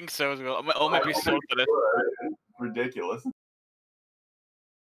 I think so as well. Or maybe It's sort of it. ridiculous.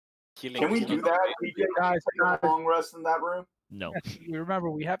 Healing. Can we do that? We get Guys, take a long rest in that room. No. You remember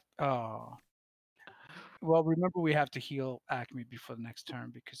we have. Oh. Well, remember we have to heal Acme before the next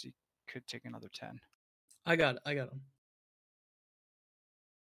turn because he could take another 10. I got him.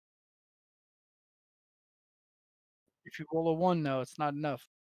 If you roll a 1, no, it's not enough.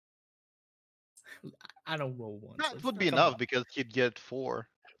 I don't roll one. That would be enough because he'd get 4.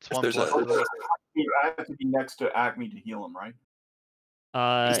 It's If 1 there's plus. a- four. I have to be next to Acme to heal him, right?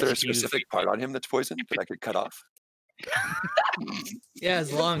 Is there a if you- specific part on him that's poisoned that I could cut off? Yeah,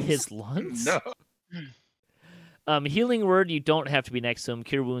 as long his lungs? No. Healing word, you don't have to be next to him.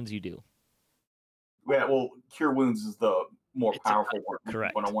 Cure wounds, you do. Yeah, well, cure wounds is the more It's a- powerful one.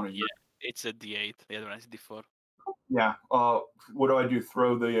 Correct. When I want to use. It's a D8. The other one is D4. Yeah. What do I do?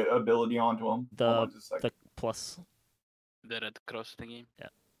 Throw the ability onto him. The Hold on just a second. the plus. The red cross thingy. Yeah.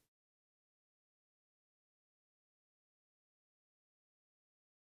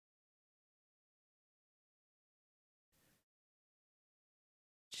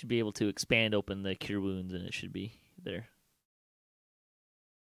 Should be able to expand open the cure wounds, and it should be there.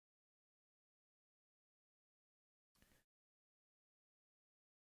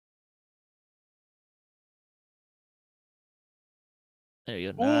 There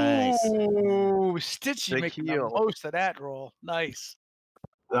you go. Nice. Ooh, Stitchy Big making the heal. most of that roll. Nice.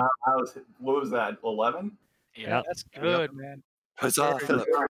 What was that? 11. Yeah. Yep. That's good, man. Huzzah, Philip.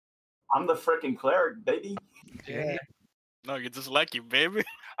 I'm the freaking cleric, baby. Yeah. No, you're just lucky, baby.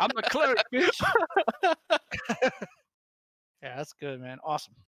 I'm the cleric, bitch. Yeah, that's good, man.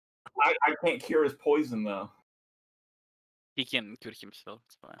 Awesome. I can't cure his poison though. He can cure himself.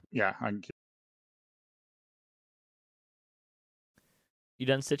 It's fine. Yeah, I can. You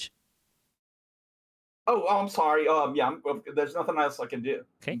done, Stitch? Oh, I'm sorry. Yeah, there's nothing else I can do.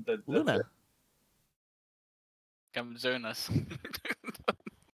 Okay. That's Luna. it. Come join us. Yay,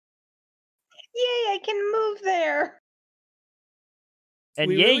 I can move there. And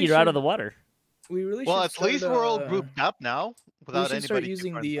We yay, really you're out of should- the water. We really Well, should at least start, we're all grouped up now We without should start anybody.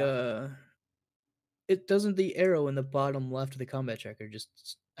 using different. the It doesn't the arrow in the bottom left of the combat tracker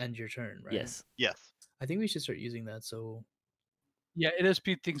just end your turn, right? Yes. Yes. I think we should start using that so Yeah, it does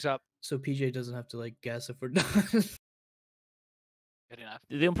speed things up. PJ doesn't have to like guess if we're done. Fair enough.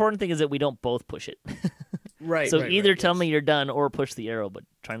 The important thing is that we don't both push it. Right. So right, either right, tell yes. me you're done or push the arrow, but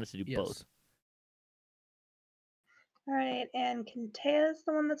try not to do Yes. both. All right, and Kintaya is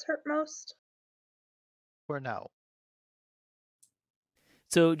the one that's hurt most. For now.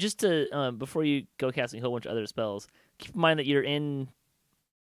 So just to before you go casting a whole bunch of other spells, keep in mind that you're in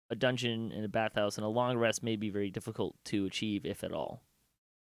a dungeon in a bathhouse, and a long rest may be very difficult to achieve, if at all.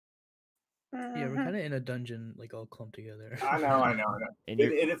 Yeah, we're Mhm. kind of in a dungeon, like all clumped together. I know. And And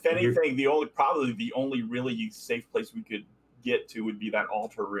you're, if anything, probably the only really safe place we could get to would be that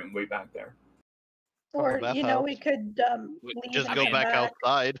altar room way back there. Or, the you know, we bathhouse. could We leave Just and go come back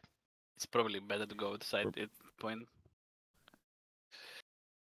outside. It's probably better to go outside at this point. It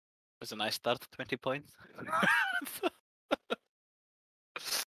was a nice start, 20 points.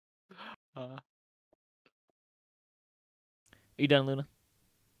 are you done, Luna?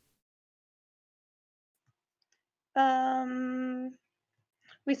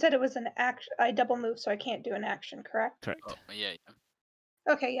 We said it was an action. I double move, so I can't do an action, correct? Correct. Oh, yeah,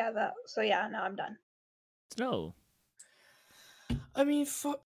 yeah. Okay, yeah, so yeah, now I'm done. Snow. I mean,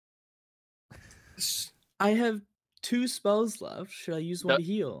 I have 2 spells left. Should I use one The- to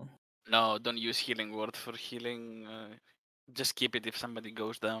heal? No, don't use healing word for healing. Just keep it if somebody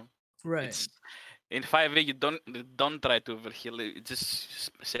goes down. Right. It's In 5e, you don't try to overheal. You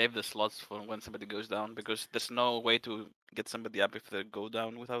just save the slots for when somebody goes down, because there's no way to get somebody up if they go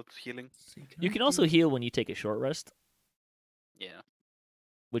down without healing. You can also heal when you take a short rest, Yeah.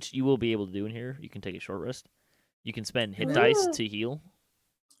 which you will be able to do in here. You can take a short rest. You can spend hit dice to heal.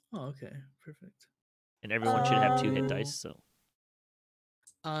 Oh, okay, perfect. And everyone should have 2 hit dice. So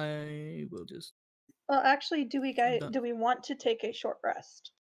I will just. Well, actually, do we want to take a short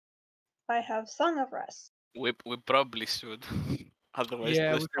rest? I have Song of Rest. We probably should. Otherwise,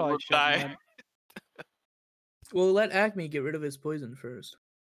 Yeah, we Blister probably will should, die. man. We'll let Acme get rid of his poison first.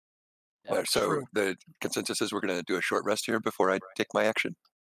 Alright, so True. the consensus is we're going to do a short rest here before I take my action.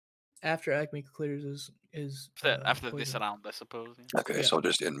 After Acme clears his After this poison. round, I suppose. Yeah. Okay, Yeah. so I'll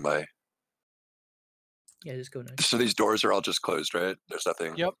just end my. Yeah, just go next. So these doors are all just closed, right? There's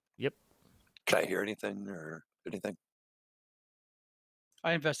nothing. Yep. Yep. Can I hear anything or anything?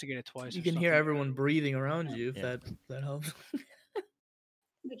 I investigated twice. You There's can hear nothing. everyone breathing around you if Yeah. that helps.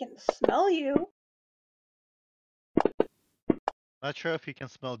 We can smell you. Not sure if you can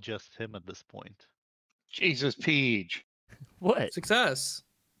smell just him at this point. Jesus, Peach. what? Success.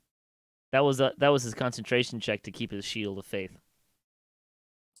 That was his concentration check to keep his shield of faith.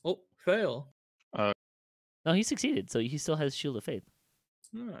 Oh, fail. No, he succeeded, so he still has shield of faith.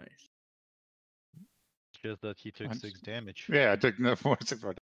 Nice. Just that he took Nice. 6 damage. Yeah, I took no 4, 6,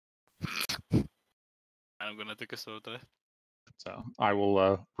 4. I'm gonna take a sword rest. So I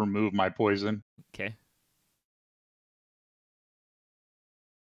will remove my poison. Okay.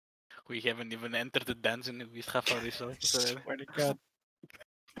 We haven't even entered the dungeon and we have our resources already. Swear to God.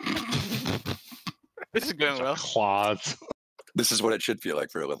 This is going well. Claws. This is what it should feel like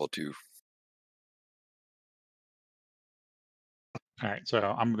for a level 2. All right, so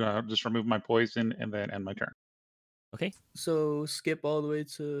I'm gonna just remove my poison and then end my turn. Okay. So skip all the way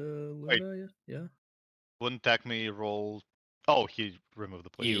to Wait. Luna, yeah? Wouldn't Acme roll? Oh, he removed the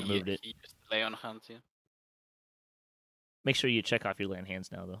poison. You removed it. He used lay on hands, yeah. Make sure you check off your land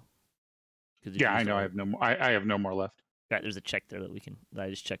hands now, though. 'Cause Yeah, I used know. all- I have no more. I have no more left. Right, there's a check there that I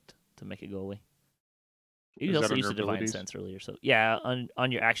just checked to make it go away. You Is that also under used the divine abilities? sense earlier, so yeah,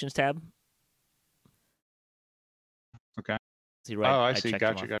 on your actions tab. Okay. See, right? Oh, I see. checked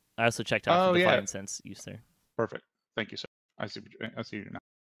them Gotcha. off. Gotcha. I also checked off Oh, the yeah. divine sense use there. Perfect. Thank you, sir. I see. I see you now.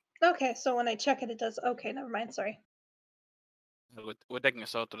 Okay, so when I check it, it does. Okay, never mind. Sorry. We're taking a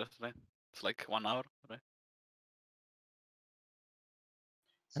sword rest, right? It's like 1 hour, right?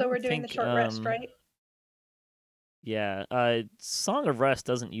 So we're don't doing the think, short rest, right? Yeah. Song of Rest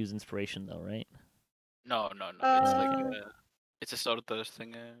doesn't use inspiration though, right? No. It's like Uh, it's a sword rest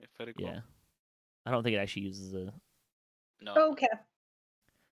thing, if I recall. Yeah. I don't think it actually uses a. No. Okay.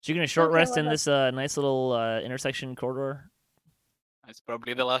 So you're gonna short Okay, rest well, in this nice little intersection corridor. It's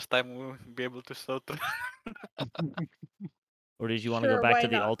probably the last time we'll be able to sword rest. Or did you want to Sure, go back why to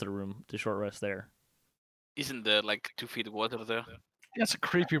the not? altar room to short rest there? Isn't there like 2 feet of water there? That's a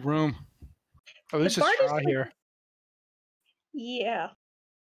creepy room. Oh, this is bard is straw like- here. Yeah.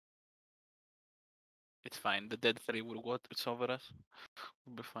 It's fine. The dead 3 will watch over us.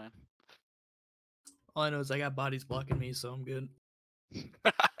 We'll be fine. All I know is I got bodies blocking me, so I'm good.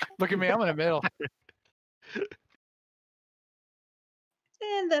 Look at me, I'm in the middle.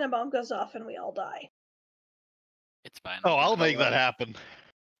 And then a bomb goes off and we all die. It's fine. Oh, we can I'll make roll that happen.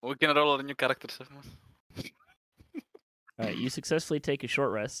 We can roll a new character, everyone. All right, you successfully take a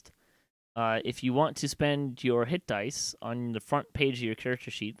short rest. If you want to spend your hit dice on the front page of your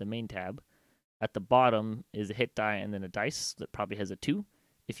character sheet, the main tab, at the bottom is a hit die and then a dice that probably has a 2.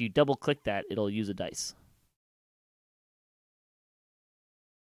 If you double click that, it'll use a dice.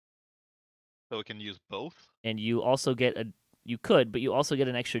 So we can use both. And you also get you could, but you also get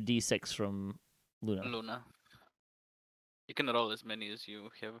an extra D6 from Luna. Luna. You can roll as many as you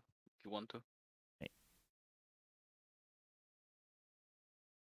have if you want to.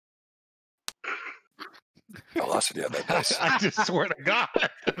 Velocity on that dice. I just swear to God.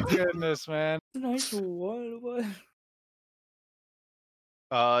 Goodness, man. Nice what?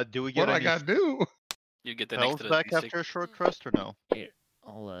 Do we What get do I any gotta do? You get an spells extra back D6. after a short rest or no? Here,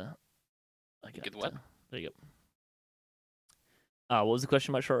 I'll I got Get what? there you go. What was the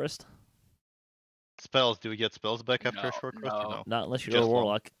question about short rest? Spells. Do we get spells back after a No, short rest or no. no? Not unless you're Just a one.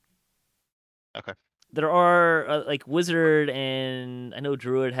 warlock. Okay. There are like wizard and I know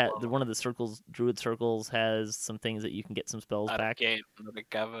druid one of the druid circles has some things that you can get some spells back. Arcane,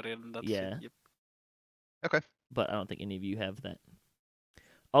 recovery, and that's Yeah. it. Yep. But I don't think any of you have that.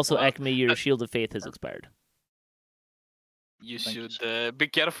 Also, Well, Acme, your shield of faith has expired. You Thank you, should be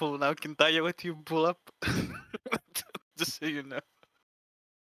careful now, Kintaya, what you pull up. Just so you know.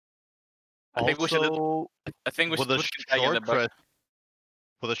 I think we should. Also, I think we should with a put Kintaya in the short box. rest,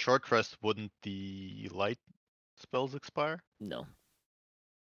 with a short rest, wouldn't the light spells expire? No.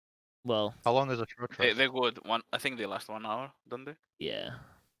 Well, How long is a short rest? They would one. I think they last 1 hour, don't they? yeah.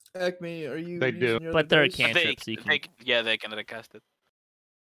 Acme, are you They using do. your But other they're a dice? cantrip, so you can. Yeah, they can recast it.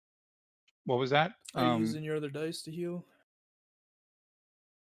 What was that? Are you using your other dice to heal?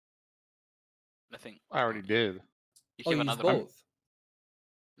 I think. I already did. You Oh, have you use another one. both.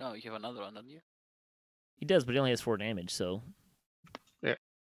 No, you have another one, don't you? He does, but he only has 4 damage, so. Yeah.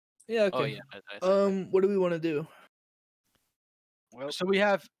 Okay. Oh yeah. Right. What do we want to do? Well, So we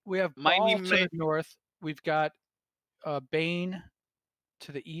have Mighty Ball to the north. We've got Bane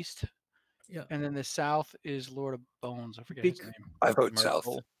to the east. Yeah. And then the south is Lord of Bones. I forget his name. I vote south.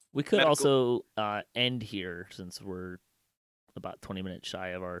 Merkel. We could Medical. also end here since we're about 20 minutes shy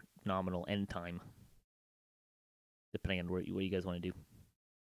of our nominal end time. Depending on what you guys want to do.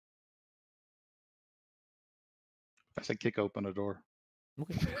 I said kick open a door.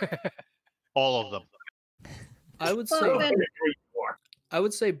 Okay. All of them. I would Well,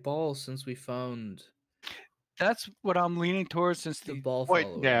 say then, ball since we found That's what I'm leaning towards since the the ball Wait,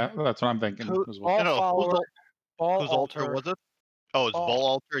 follower. Yeah, that's what I'm thinking Who- as well. Ball No, follower, Ball whose altar was it? Oh, it's Ball. ball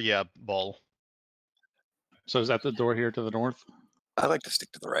altar. Yeah, ball. So is that the door here to the north? I like to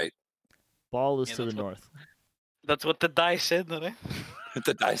stick to the right. Ball is Yeah, to the that's what- north. That's what the dice said, right?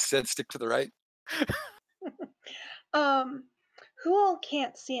 The dice said stick to the right. who all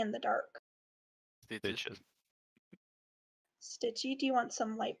can't see in the dark? Stitchz. Stitchy, do you want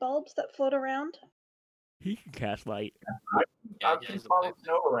some light bulbs that float around? He can cast light. Yeah, I yeah, can he's a follow black.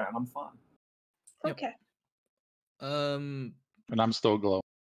 snow around. I'm fine. Yep. Okay. And I'm still glow.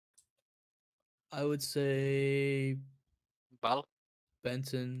 I would say Bal.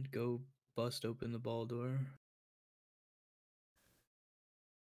 Benton, go bust open the ball door.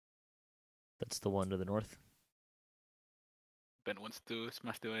 That's the one to the north. Ben wants to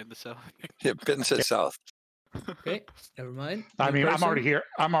smash the one in the south. Yeah, Ben says south. Okay, never mind. I New mean, I'm person? already here.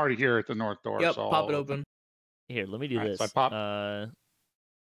 I'm already here at the north door. Yep, so pop it I'll open. Here, let me do Alright, this. so I pop-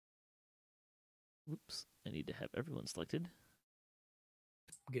 Oops. I need to have everyone selected.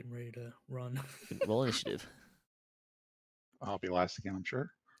 Getting ready to run. Roll initiative. I'll be last again, I'm sure.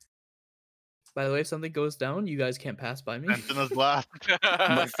 By the way, if something goes down, you guys can't pass by me. Benton is last.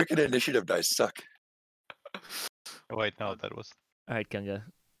 My freaking initiative dice suck. Oh, wait, no, that was All right, Gunga.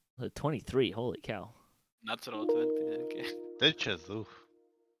 23. Holy cow. Natural 20. Okay. Stitchz. Ooh.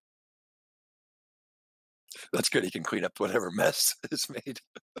 That's good. He can clean up whatever mess is made.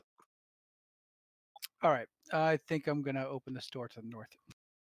 All right. I think I'm gonna open this door to the north.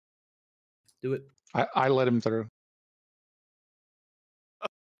 Do it. I let him through.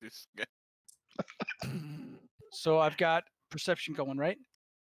 This guy. So I've got perception going, right?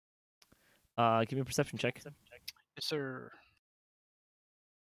 Give me a perception check. Yes, sir.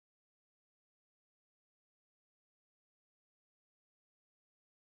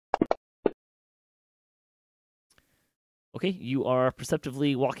 Okay, you are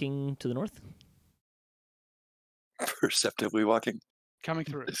perceptively walking to the north. Perceptively walking. Coming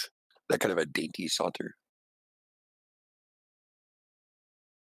through. Is that kind of a dainty saunter?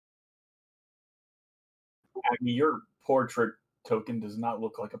 Agni, your portrait token does not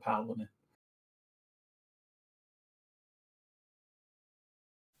look like a paladin.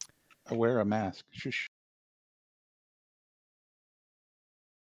 I wear a mask. Shush.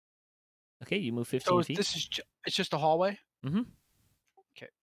 Okay, you move 15 So feet. this is it's just a hallway. Mm-hmm.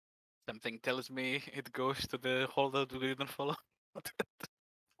 Something tells me it goes to the hall that we didn't follow.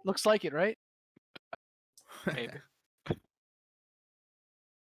 Looks like it, right? Maybe.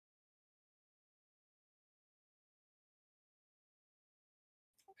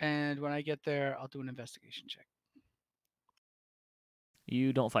 And when I get there, I'll do an investigation check.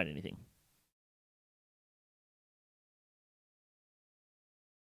 You don't find anything.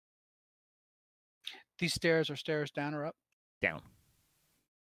 These stairs are stairs down or up? Down.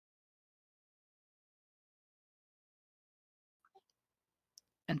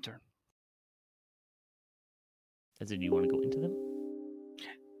 Enter. As in, you want to go into them?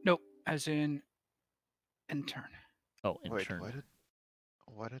 Nope. As in intern. Oh, and Wait, turn.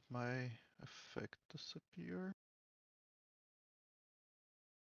 why did my effect disappear?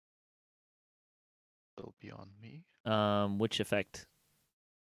 Still beyond me. Which effect?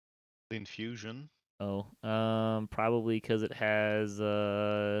 The infusion. Oh, probably because it has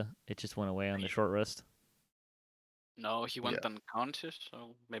it just went away on the short rest. No, he went unconscious,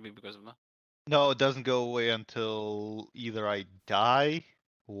 so maybe because of that. No, it doesn't go away until either I die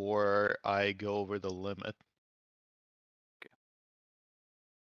or I go over the limit.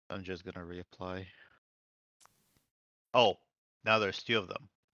 I'm just gonna reapply. Oh, now there's 2 of them.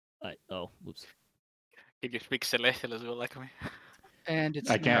 Whoops. Can you speak Celestial as well, like me? And it's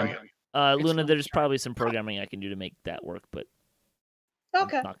I can. no. It's Luna, not there's sharp. probably some programming I can do to make that work, but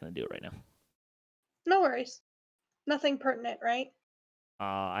Okay, I'm not going to do it right now. no worries. Nothing pertinent, right?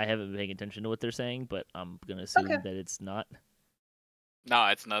 I haven't been paying attention to what they're saying, but I'm going to assume Okay. that it's not. No,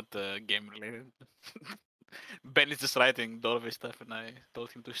 it's not game related. Ben is just writing doorway stuff, and I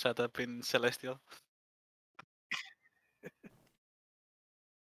told him to shut up in Celestial.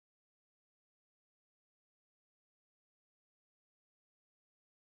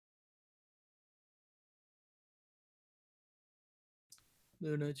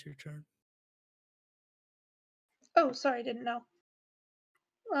 Luna, it's your turn. Oh, sorry, didn't know.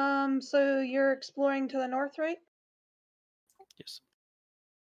 So you're exploring to the north, right? Yes.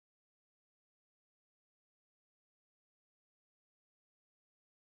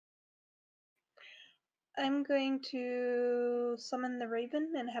 I'm going to summon the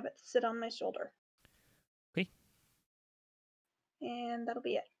raven and have it sit on my shoulder. Okay. And that'll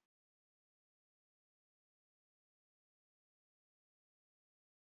be it.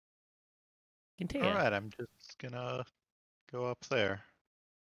 Kintaya. All right, I'm just gonna go up there.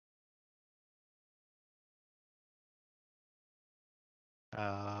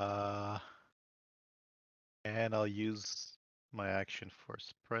 And I'll use my action for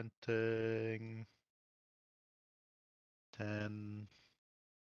sprinting. 10.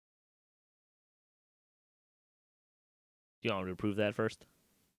 Do you want me to approve that first?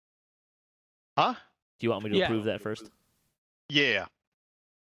 Huh? Do you want me to Yeah. approve that first? Yeah.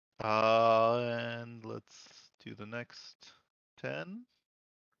 And let's do the next 10.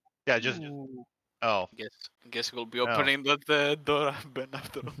 Yeah, just. Ooh. Oh. Guess we'll be opening that door, Ben,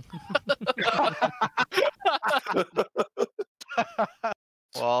 after all.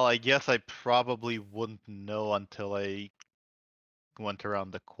 Well, I guess I probably wouldn't know until I went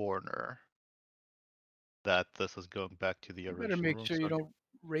around the corner that this is going back to the You original better make room, sure so you don't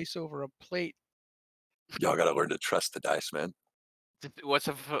race over a plate. Y'all gotta learn to trust the dice, man. What's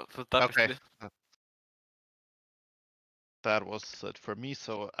up for Tapestry? Okay. That was it for me,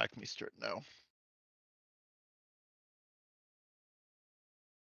 so Acme's turn now.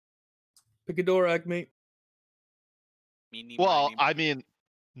 Pick a door, Acme. Well, I mean,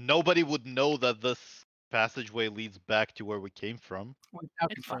 nobody would know that this passageway leads back to where we came from. We now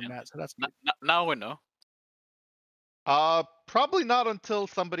It's confirm fine. that, so that's good. Now we know. Probably not until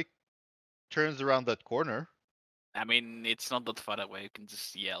somebody turns around that corner. I mean, it's not that far away. You can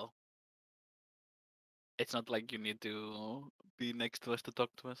just yell. It's not like you need to be next to us to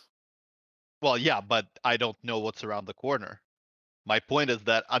talk to us. Well, yeah, but I don't know what's around the corner. My point is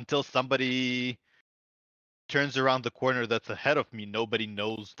that until somebody turns around the corner that's ahead of me, nobody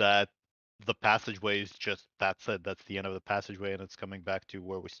knows that the passageway is just, that's it. That's the end of the passageway, and it's coming back to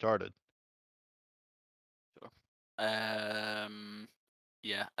where we started. Yeah,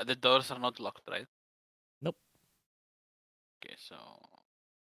 the doors are not locked, right? Nope. Okay, so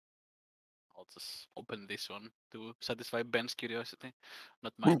I'll just open this one to satisfy Ben's curiosity,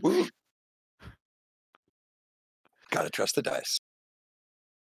 not mine. Woo-woo. Gotta trust the dice.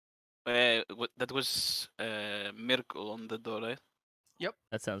 That was Miracle on the door, right? Yep.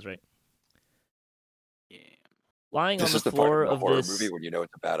 That sounds right. Yeah. Lying This on is the the part floor of a of horror this movie when you know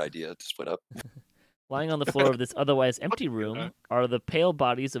it's a bad idea to split up. lying on the floor of this otherwise empty room are the pale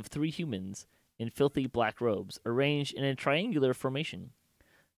bodies of 3 humans in filthy black robes, arranged in a triangular formation.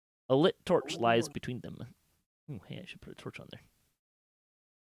 A lit torch lies between them. Ooh, hey, I should put a torch on there.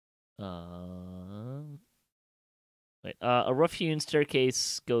 A rough-hewn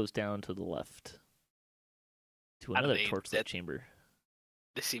staircase goes down to the left to Are another they torchlit dead? chamber.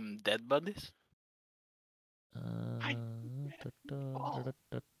 They seem dead bodies.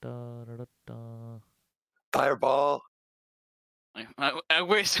 Fireball. I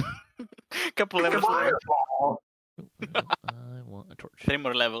wish. Couple levels. More. I want a torch. 3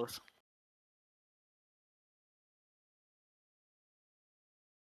 more levels.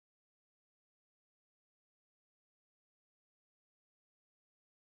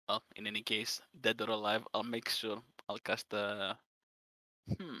 Well, in any case, dead or alive, I'll make sure I'll cast the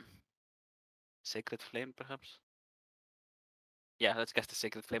Sacred Flame, perhaps. Yeah, let's cast the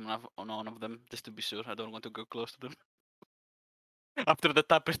Sacred Flame on one of them, just to be sure. I don't want to go close to them. After the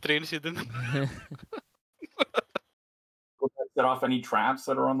Tapestry incident. Will that set off any traps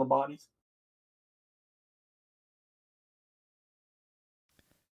that are on the bodies?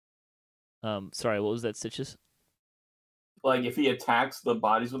 Sorry, what was that, Stitchz? Like, if he attacks the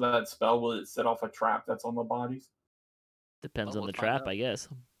bodies with that spell, will it set off a trap that's on the bodies? Depends Well, on we'll the find trap, out. I guess.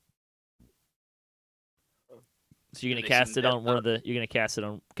 So you're gonna Releasing cast it on one of Death the. You're gonna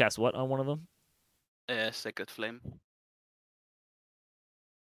cast what on one of them? Sacred Flame.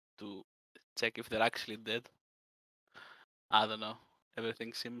 To check if they're actually dead. I don't know.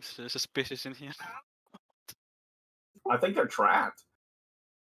 Everything seems suspicious in here. I think they're trapped.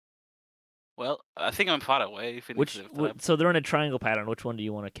 Well, I think I'm far away. If So they're in a triangle pattern. Which one do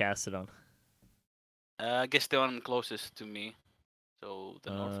you want to cast it on? I guess the one closest to me. So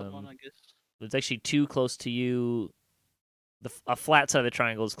the northern one, I guess. There's actually two close to you. A flat side of the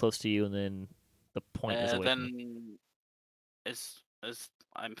triangle is close to you, and then the point is away from you. Then, as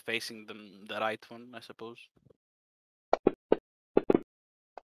I'm facing the right one, I suppose.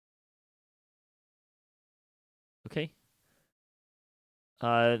 Okay.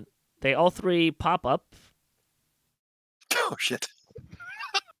 They all three pop up Oh shit!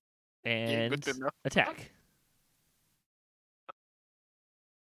 and attack.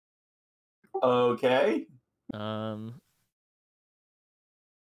 Okay.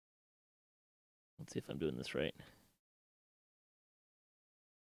 Let's see if I'm doing this right.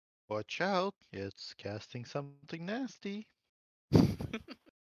 Watch out, it's casting something nasty.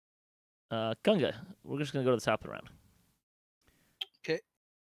 Gunga, we're just gonna go to the top of the round. Okay.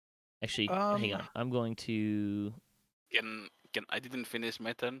 Actually, hang on. I'm going to. Can I didn't finish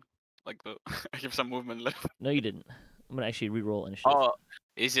my turn? Like I have some movement left. No, you didn't. I'm gonna actually re-roll initiative. Oh,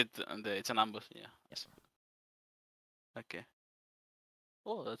 is it? It's an ambush. Yeah. Yes. Okay.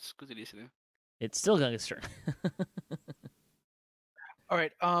 Oh, that's good listening. It's still Gunga's turn. All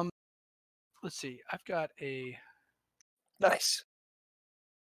right. Let's see. I've got a. Nice.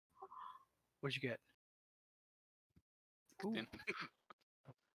 What'd you get? Ooh.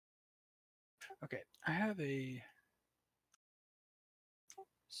 Okay, I have a.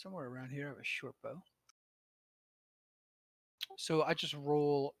 Somewhere around here, I have a short bow. So I just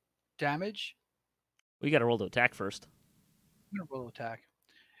roll damage. We got to roll to attack first. I'm gonna roll attack.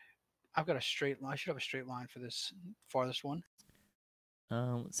 I've got a straight line. I should have a straight line for this farthest one.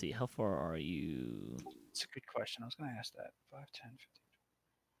 Let's see. How far are you? It's a good question. I was gonna ask that. 5, 10,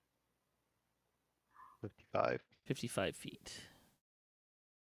 15. 55. 55 feet.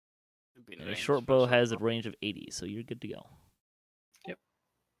 It'd be in And a range short for bow a has a bow. range of 80, so you're good to go. Yep.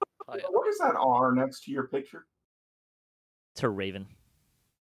 Oh, yeah. What is that R next to your picture? It's her raven.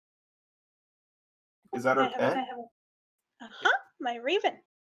 Is that her pet? My raven.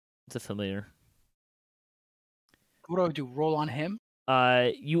 It's a familiar. What do I do? Roll on him?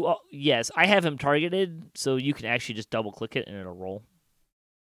 Yes, I have him targeted, so you can actually just double click it and it'll roll.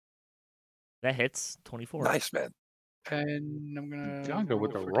 That hits 24. Nice, man. And I'm gonna. Gunga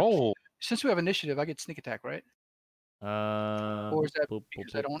with the for- roll. Since we have initiative, I get sneak attack, right? Or is that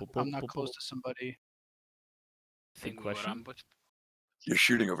because I'm not close to somebody? Think we were question. ambushed. You're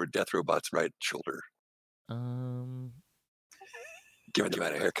shooting over Deathrobot's right shoulder, giving him a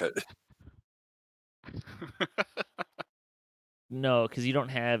haircut. No, because you don't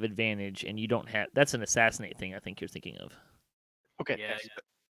have advantage, and you don't have. That's an assassinate thing. I think you're thinking of. Okay. Yeah,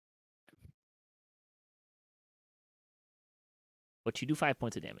 But you do 5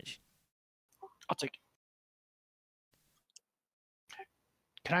 points of damage. I'll take it.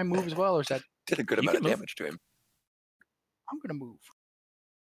 Can I move as well, or is that? Did a good You amount of can move. damage to him. I'm gonna move.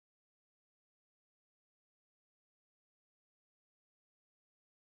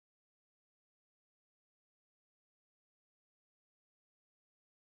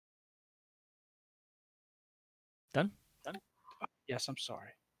 Done? Yes, I'm sorry.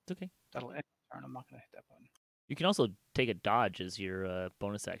 It's okay. That'll end my turn. I'm not gonna hit that button. You can also take a dodge as your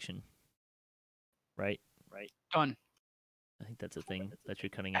bonus action. Right? Done. I think that's a thing that you're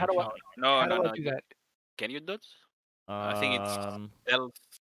cutting How out. do I? No, How no, do no. I do that? Can you dodge? I think it's stealth,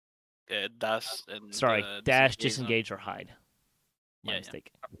 dash, and Sorry, dash, disengage. disengage, or hide. My Yeah, yeah.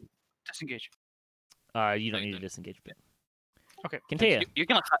 mistake. Disengage. You don't No, need you to don't. disengage. But... Okay. Kintaya. You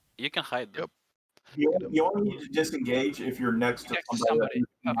can hide. Them. You only need to disengage if you're next to Next to somebody.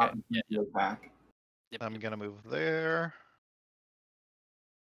 somebody. Not Yeah, in the attack. Yep, I'm yep. gonna move there.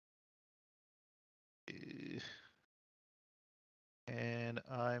 And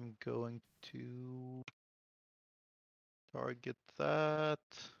I'm going to target that.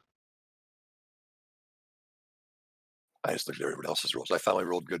 I just looked at everyone else's rolls. I finally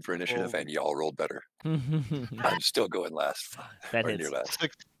rolled good for initiative, Oh. and y'all rolled better. I'm still going last. That or hits. near last.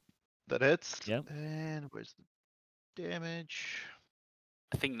 6. That hits. Yep. And where's the damage?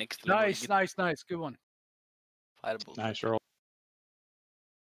 I think next level you Nice, get nice. Good one. firebolt. Nice roll.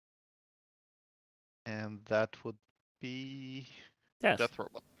 And that would be Death.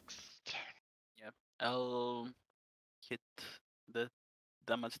 Deathrobot next. I'll hit the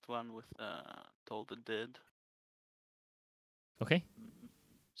damaged one with Toll the Dead. Okay.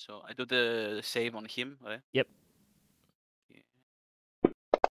 So I do the save on him, right? Yep. Yeah.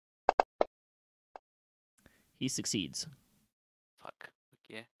 He succeeds. Fuck.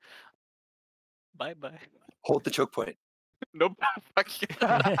 Okay. Bye bye. Hold the choke point. Nope. Fuck.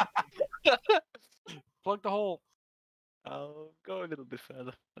 Plug the hole. I'll go a little bit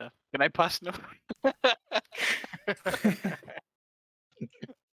further. Can I pass now?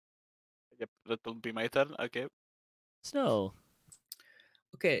 Yep, that will be my turn. Okay. Snow.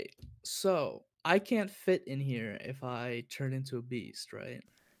 Okay, so I can't fit in here if I turn into a beast, right?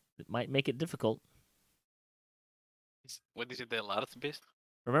 It might make it difficult. What is it? The large beast?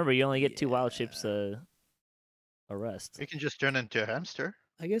 Remember, you only get 2 wild Yeah. shapes a rest. You can just turn into a hamster.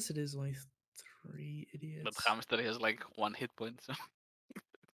 I guess it is only 3 idiots. But hamster has like 1 hit point, so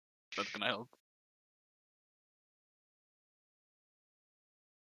not gonna help.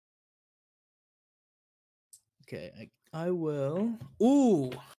 Okay, I will.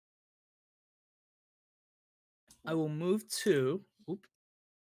 Ooh! I will move to. Oop.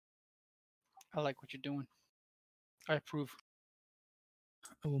 I like what you're doing. I approve.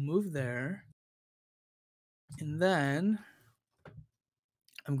 I will move there. And then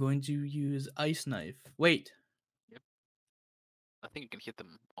I'm going to use Ice Knife. Wait. I think you can hit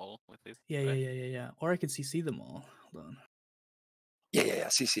them all with it. Yeah, right? yeah. Or I could CC them all. Hold on. Yeah.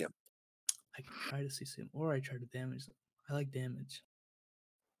 CCM. I can try to CC them, or I try to damage them. I like damage.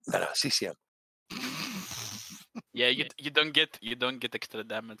 No, CCM. Yeah, you don't get extra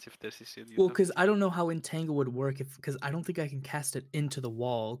damage if this is it. Well, because I don't know how Entangle would work because I don't think I can cast it into the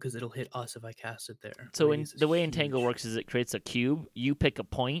wall because it'll hit us if I cast it there. So Radius is the way Entangle huge. works is it creates a cube. You pick a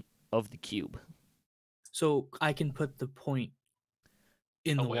point of the cube. So I can put the point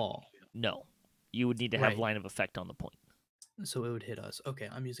in the wait. wall. No. You would need to have Right. line of effect on the point. So it would hit us. Okay,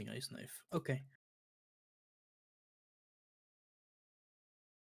 I'm using Ice Knife. Okay.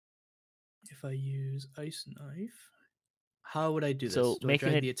 If I use Ice Knife, how would I do this? So Do I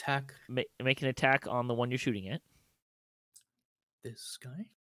drag the attack make an attack on the one you're shooting at. this guy?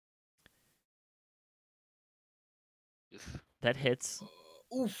 That hits.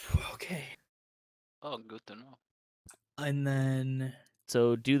 Oof. Okay. Oh, good to know. And then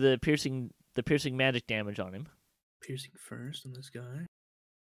So do the piercing magic damage on him. piercing first on this guy.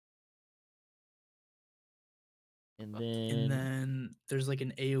 And And then there's like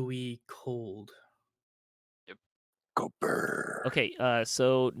an AoE cold. Go burr. Okay,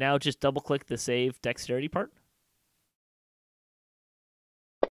 so now just double click the save dexterity part.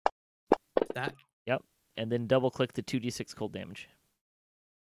 That Yep. And then double click the 2d6 cold damage.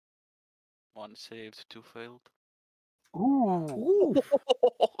 1 saved, 2 failed. Ooh.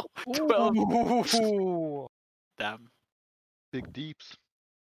 12. Ooh. Damn. Big deeps.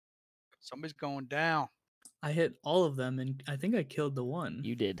 Somebody's going down. I hit all of them, and I think I killed the one.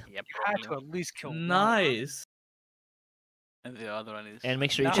 You did. Yep. You had to at least kill one. Nice. And the other one is. And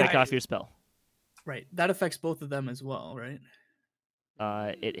make sure you check off Nice. your spell. Right. That affects both of them as well, right?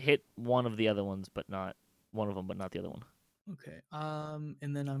 It hit one of the other ones, but not one of them, but not the other one. Okay.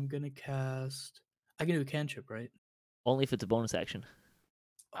 And then I'm gonna cast. I can do a cantrip, right? Only if it's a bonus action.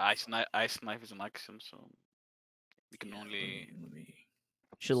 Ice knife is an action, so you can Yeah, only. Let me.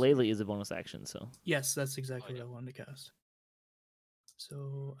 Shillelagh is a bonus action, so. Yes, that's exactly yeah. what I wanted to cast.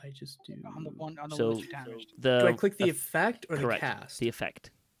 So I just do. On the one that So you damaged. the Do I click the eff- effect or correct, the cast? the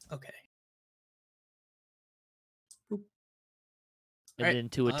effect. Okay. And Alright, then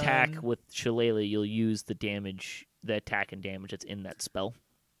to attack with Shillelagh, you'll use the attack and damage that's in that spell.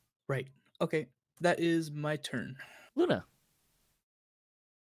 Right. Okay. That is my turn. Luna.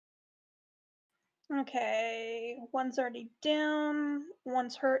 Okay, one's already down,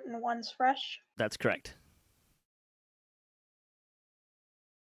 one's hurt, and one's fresh. That's correct.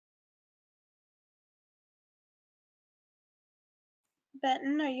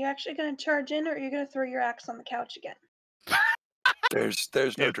 Benton, are you actually going to charge in, or are you going to throw your axe on the couch again? There's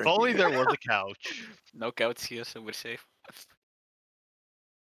no If drink. only there was a couch. No couch here, so we're safe.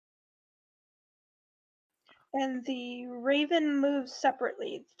 And the raven moves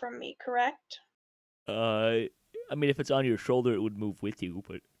separately from me, correct? I mean, if it's on your shoulder, it would move with you,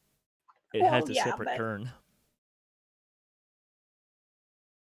 but it Well, has a yeah, separate but- turn.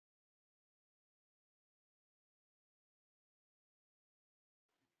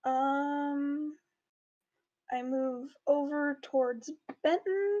 I move over towards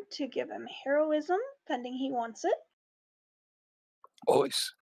Benton to give him heroism, pending he wants it.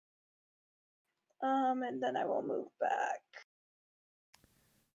 Always. And then I will move back.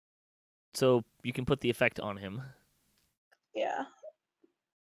 So you can put the effect on him. Yeah.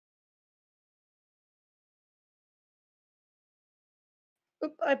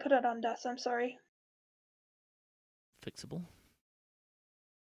 Oop, I put it on death. I'm sorry. Fixable.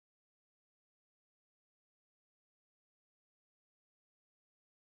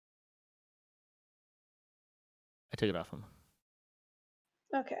 I took it off him.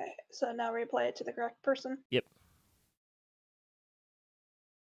 Okay, so now replay it to the correct person. Yep.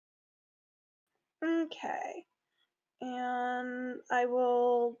 Okay. And I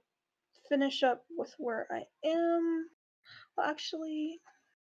will finish up with where I am. Well, actually,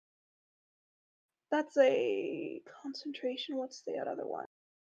 that's a concentration. What's the other one?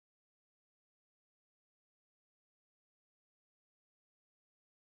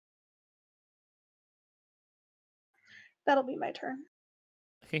 That'll be my turn.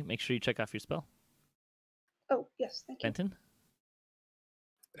 Okay, make sure you check off your spell. Oh, yes, thank you. Benton?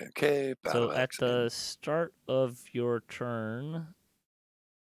 Okay, battle So at axe the again. start of your turn,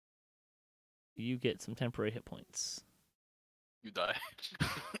 you get some temporary hit points. You die.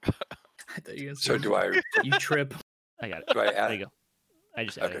 I thought you were gonna So say do I? you trip. I got it. Do I add? There you go. I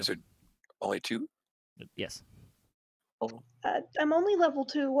just added Okay, so them. only 2. Yes. I'm only level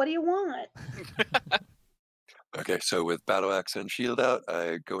 2. What do you want? Okay, so with battle axe and shield out,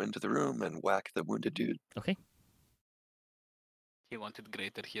 I go into the room and whack the wounded dude. Okay. He wanted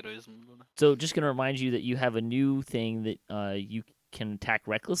greater heroism. So just going to remind you that you have a new thing that you can attack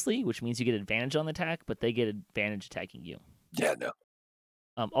recklessly, which means you get advantage on the attack, but they get advantage attacking you. Yeah, no.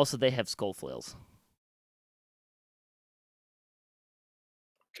 Also, they have skull flails.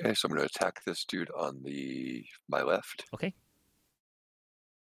 Okay, so I'm going to attack this dude on my left. Okay.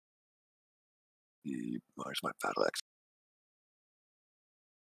 Where's my battle axe?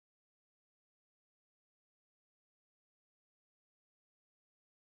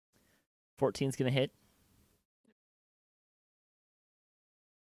 $14's going to hit.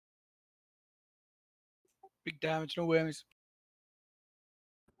 Big damage, no whammies.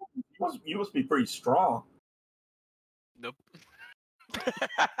 You must be pretty strong. Nope.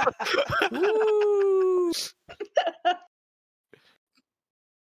 Woo!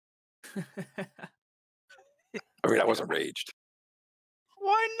 I mean, I wasn't raged.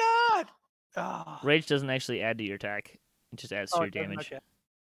 Why not? Oh. Rage doesn't actually add to your attack. It just adds to your it doesn't? damage. Okay.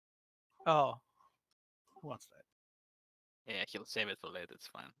 Oh. Who wants that? Yeah, he'll save it for later. It's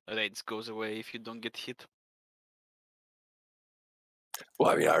fine. Rage goes away if you don't get hit.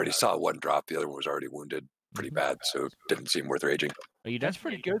 Well, I mean, I already saw one drop. The other one was already wounded pretty bad, so it didn't seem worth raging. Are you done? That's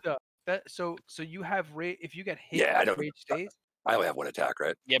pretty good though. So you have rage if you get hit. Yeah, I don't. Rage stays. I only have one attack,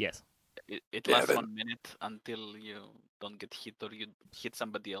 right? Yep. Yes. It Yeah, lasts but- 1 minute until you don't get hit or you hit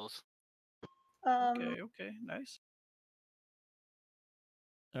somebody else. Okay, nice.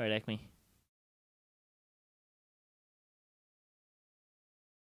 All right, Acme.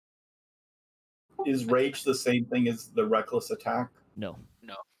 Is rage the same thing as the reckless attack? No.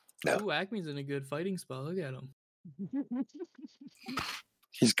 No. No. Ooh, Acme's in a good fighting spot. Look at him.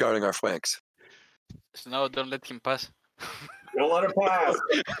 He's guarding our flanks. Snow, don't let him pass. Don't let him pass.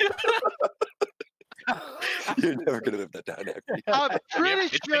 You're never gonna live that down, Acme. I'm pretty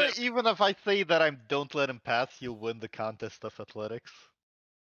it's sure gonna- even if I say that I don't let him pass, you'll win the contest of athletics.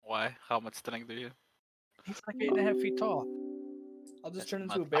 Why? How much strength do you have? He's like 8.5 feet tall. I'll just That's turn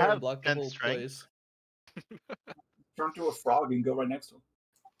into not- a bear have and block the 10 whole strength. place. Turn to a frog and go right next to him.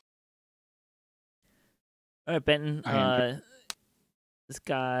 All right, Benton. I am This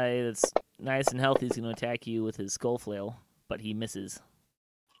guy that's nice and healthy is going to attack you with his skull flail, but he misses.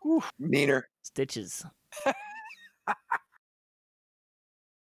 Meaner. Stitchz.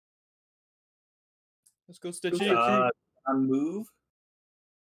 Let's go, Stitchy. Move.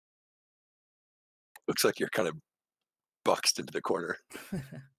 Looks like you're kind of boxed into the corner.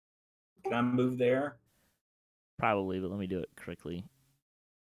 Can I move there? Probably, but let me do it correctly.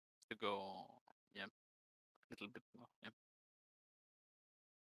 To go, yeah, a little bit more. Yeah.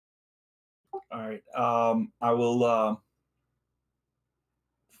 All right. I will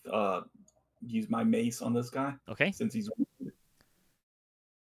use my mace on this guy Okay. since he's.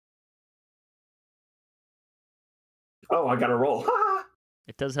 Oh, I got to roll.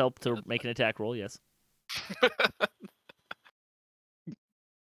 It does help to make an attack roll, yes.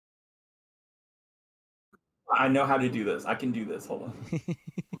 I know how to do this. I can do this. Hold on.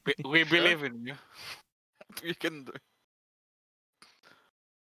 We believe in you. You can do it.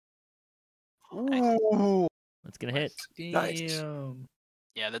 Ooh. That's going to hit. Nice. Damn.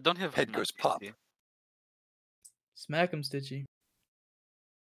 Yeah, they don't have Head enough goes pop. PC. Smack him, Stitchy.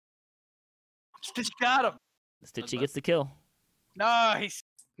 Stitch got him. Stitchy gets the kill. Nice.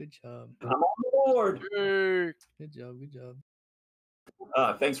 Good job. I'm on board. Hey. Good job. Good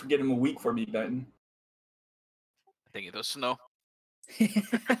job. Thanks for getting him a week for me, Benton. I think it was Snow.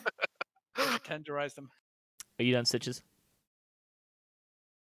 Tenderize them. Are you done, Stitchz?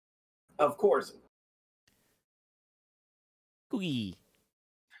 Of course. Skugi.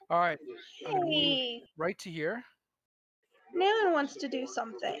 All right. I'm gonna move Hey, right to here, Newman wants to do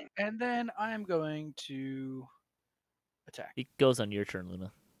something. and then I am going to attack. It goes on your turn,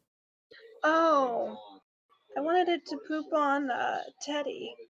 Luna. Oh, I wanted it to poop on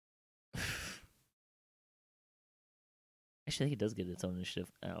Teddy. Actually, I think it does get its own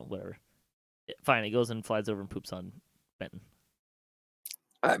initiative. Oh, whatever. Fine, it goes and flies over and poops on Benton.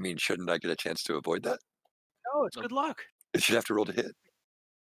 I mean, shouldn't I get a chance to avoid that? No, it's good luck. It should have to roll to hit.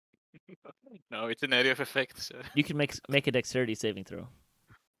 No, it's an area of effect. So. You can make a dexterity saving throw.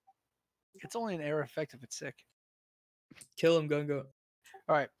 It's only an air effect if it's sick. Kill him, Gunga.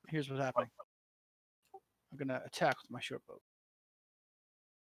 All right, here's what's happening. I'm gonna attack with my short bow.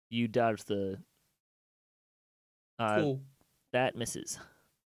 You dodge the. Cool. That misses.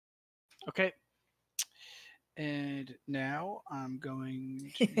 Okay. And now I'm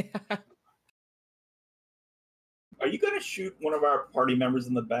going to. Are you going to shoot one of our party members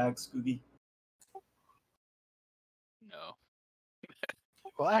in the back, Skugi? No,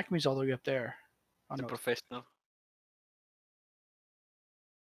 Well, Acme's all the way up there. Oh, it's a no. professional.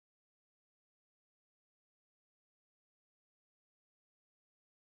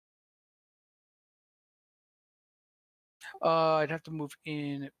 I'd have to move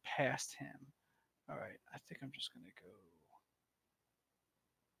in past him. All right, I think I'm just gonna go.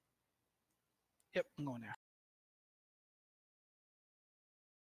 Yep, I'm going there.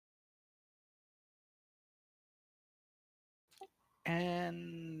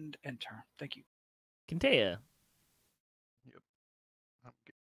 And enter. Thank you. Kintaya. I'm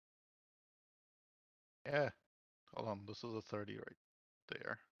good. Yeah. Hold on. This is a 30 right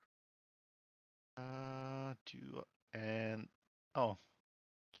there. Oh,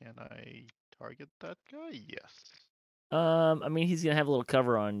 can I target that guy? Yes. I mean, he's gonna have a little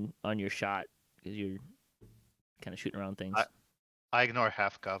cover on your shot because you're kind of shooting around things. I ignore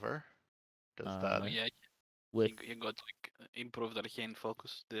half cover. Does that? Oh, yeah, With you got like improved arcane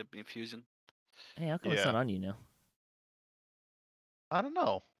focus, the infusion. hey, how come it's not on you now? I don't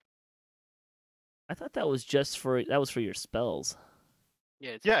know. I thought that was just for your spells.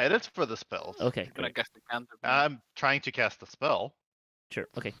 Yeah, it's Yeah, it is for the spells. Okay, gonna great. cast the counter. I'm trying to cast a spell. Sure.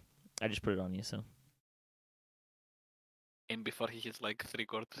 Okay, I just put it on you. So In before he hits like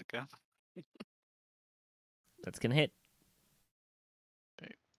 3/4 again. that's gonna hit.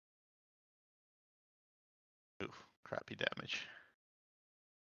 Ooh, crappy damage.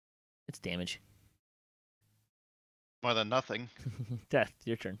 It's damage. More than nothing. Death.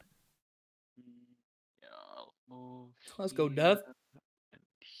 Your turn. Yeah, I'll move. Let's go, Death. And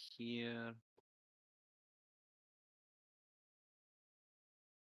here.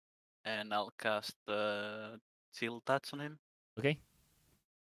 And I'll cast Chill Touch on him. Okay.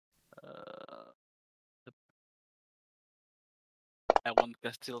 I won't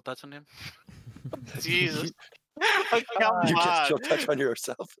cast Chill Touch on him. Jesus. You just chill touch on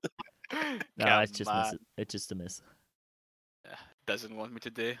yourself. No, it's just miss. It's just a miss. Doesn't want me to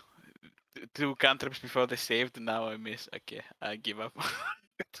do. 2 cantrips before they saved, and now I miss. Okay, I give up.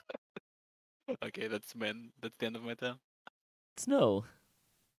 Okay, that's the end of my turn. Snow.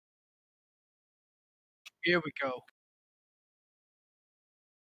 Here we go.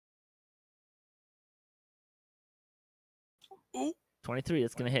 Ooh, 23.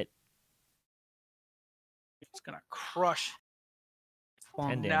 That's gonna hit. it's gonna crush.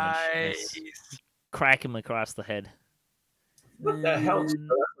 10 damage. Nice. Nice. Crack him across the head. What the hell?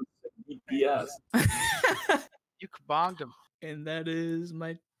 DPS. You kabonged him. And that is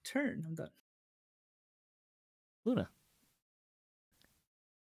my turn. I'm done. Luna.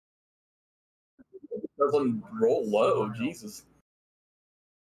 Doesn't roll low, Jesus.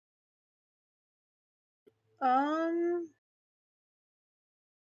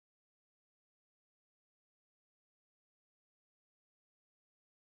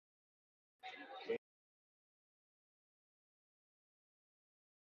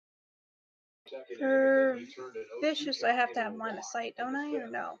 For vicious, I have to have line of sight, don't I, or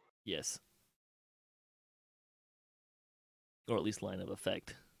no? Yes. Or at least line of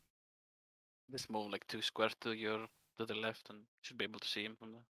effect. Just move like 2 squares to the left, and should be able to see him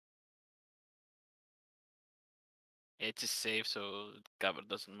from there. It's just safe, so cover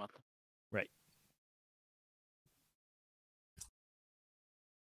doesn't matter. Right.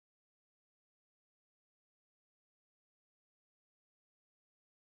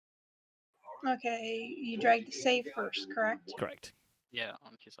 Okay, you drag the save first, correct? Correct. Yeah,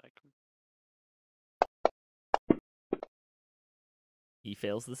 on his icon. He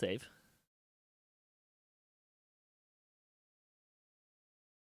fails the save.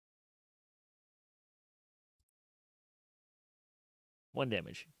 One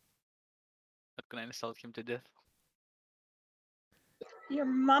damage. Not gonna insult him to death. Your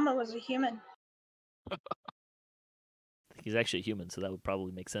mama was a human. He's actually a human, so that would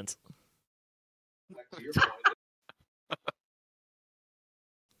probably make sense.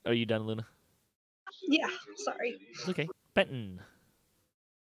 Are you done, Luna? Yeah, sorry. Okay. Benton.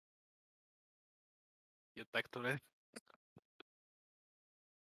 You attacked already.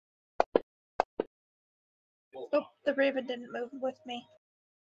 Oh, the raven didn't move with me.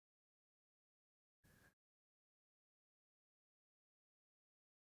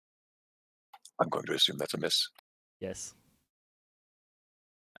 I'm going to assume that's a miss. Yes.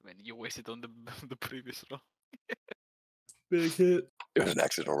 I mean, you wasted on the the previous roll. Big hit. It was an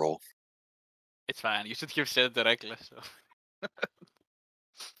accidental roll. It's fine. You should have said the reckless. So.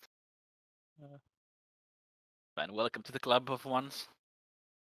 Fine. Welcome to the club of ones.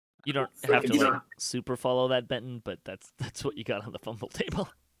 You don't have to like super follow that, Benton, but that's what you got on the fumble table.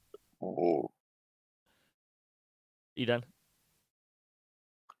 Oh, You done?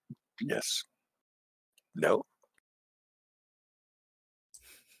 yes. No.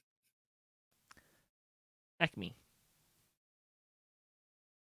 Acme.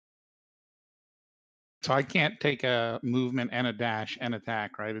 So I can't take a movement and a dash and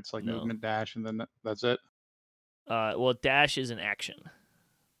attack, right? It's like No. movement, dash, and then that's it. Well, dash is an action.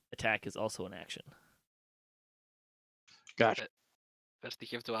 Attack is also an action. Gotcha. First, you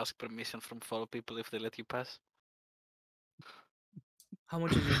have to ask permission from 4 people if they let you pass. How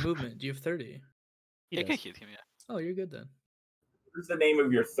much is your movement? Do you have 30? He You can does. hit him, yeah. Oh, you're good then. What's the name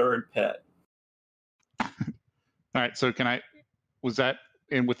of your third pet? All right. So can I? Was that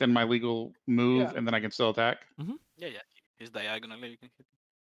within my legal move, Yeah. and then I can still attack? Yeah. He's diagonally. You can hit him.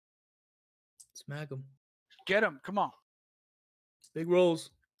 Smack him. Get him. Come on. Big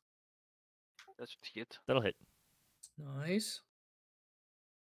rolls. That should hit. That'll hit. Nice.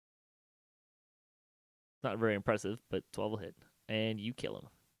 Not very impressive, but 12 will hit. And you kill him.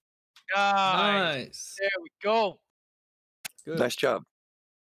 Nice. There we go. Good. Nice job.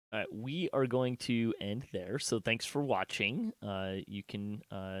 All right, we are going to end there. So thanks for watching. You can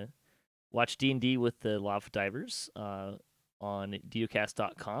watch D&D with the Lava Divers on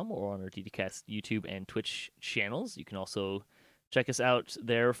DDoCast.com or on our DDoCast YouTube and Twitch channels. You can also check us out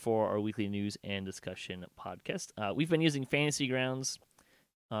there for our weekly news and discussion podcast. We've been using Fantasy Grounds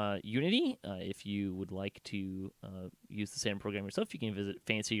Unity. If you would like to use the same program yourself, you can visit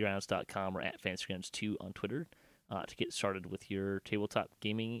fantasygrounds.com or at fantasygrounds2 on Twitter to get started with your tabletop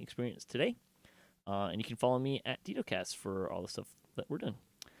gaming experience today. And you can follow me at DDoCast for all the stuff that we're doing.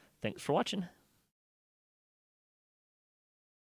 Thanks for watching.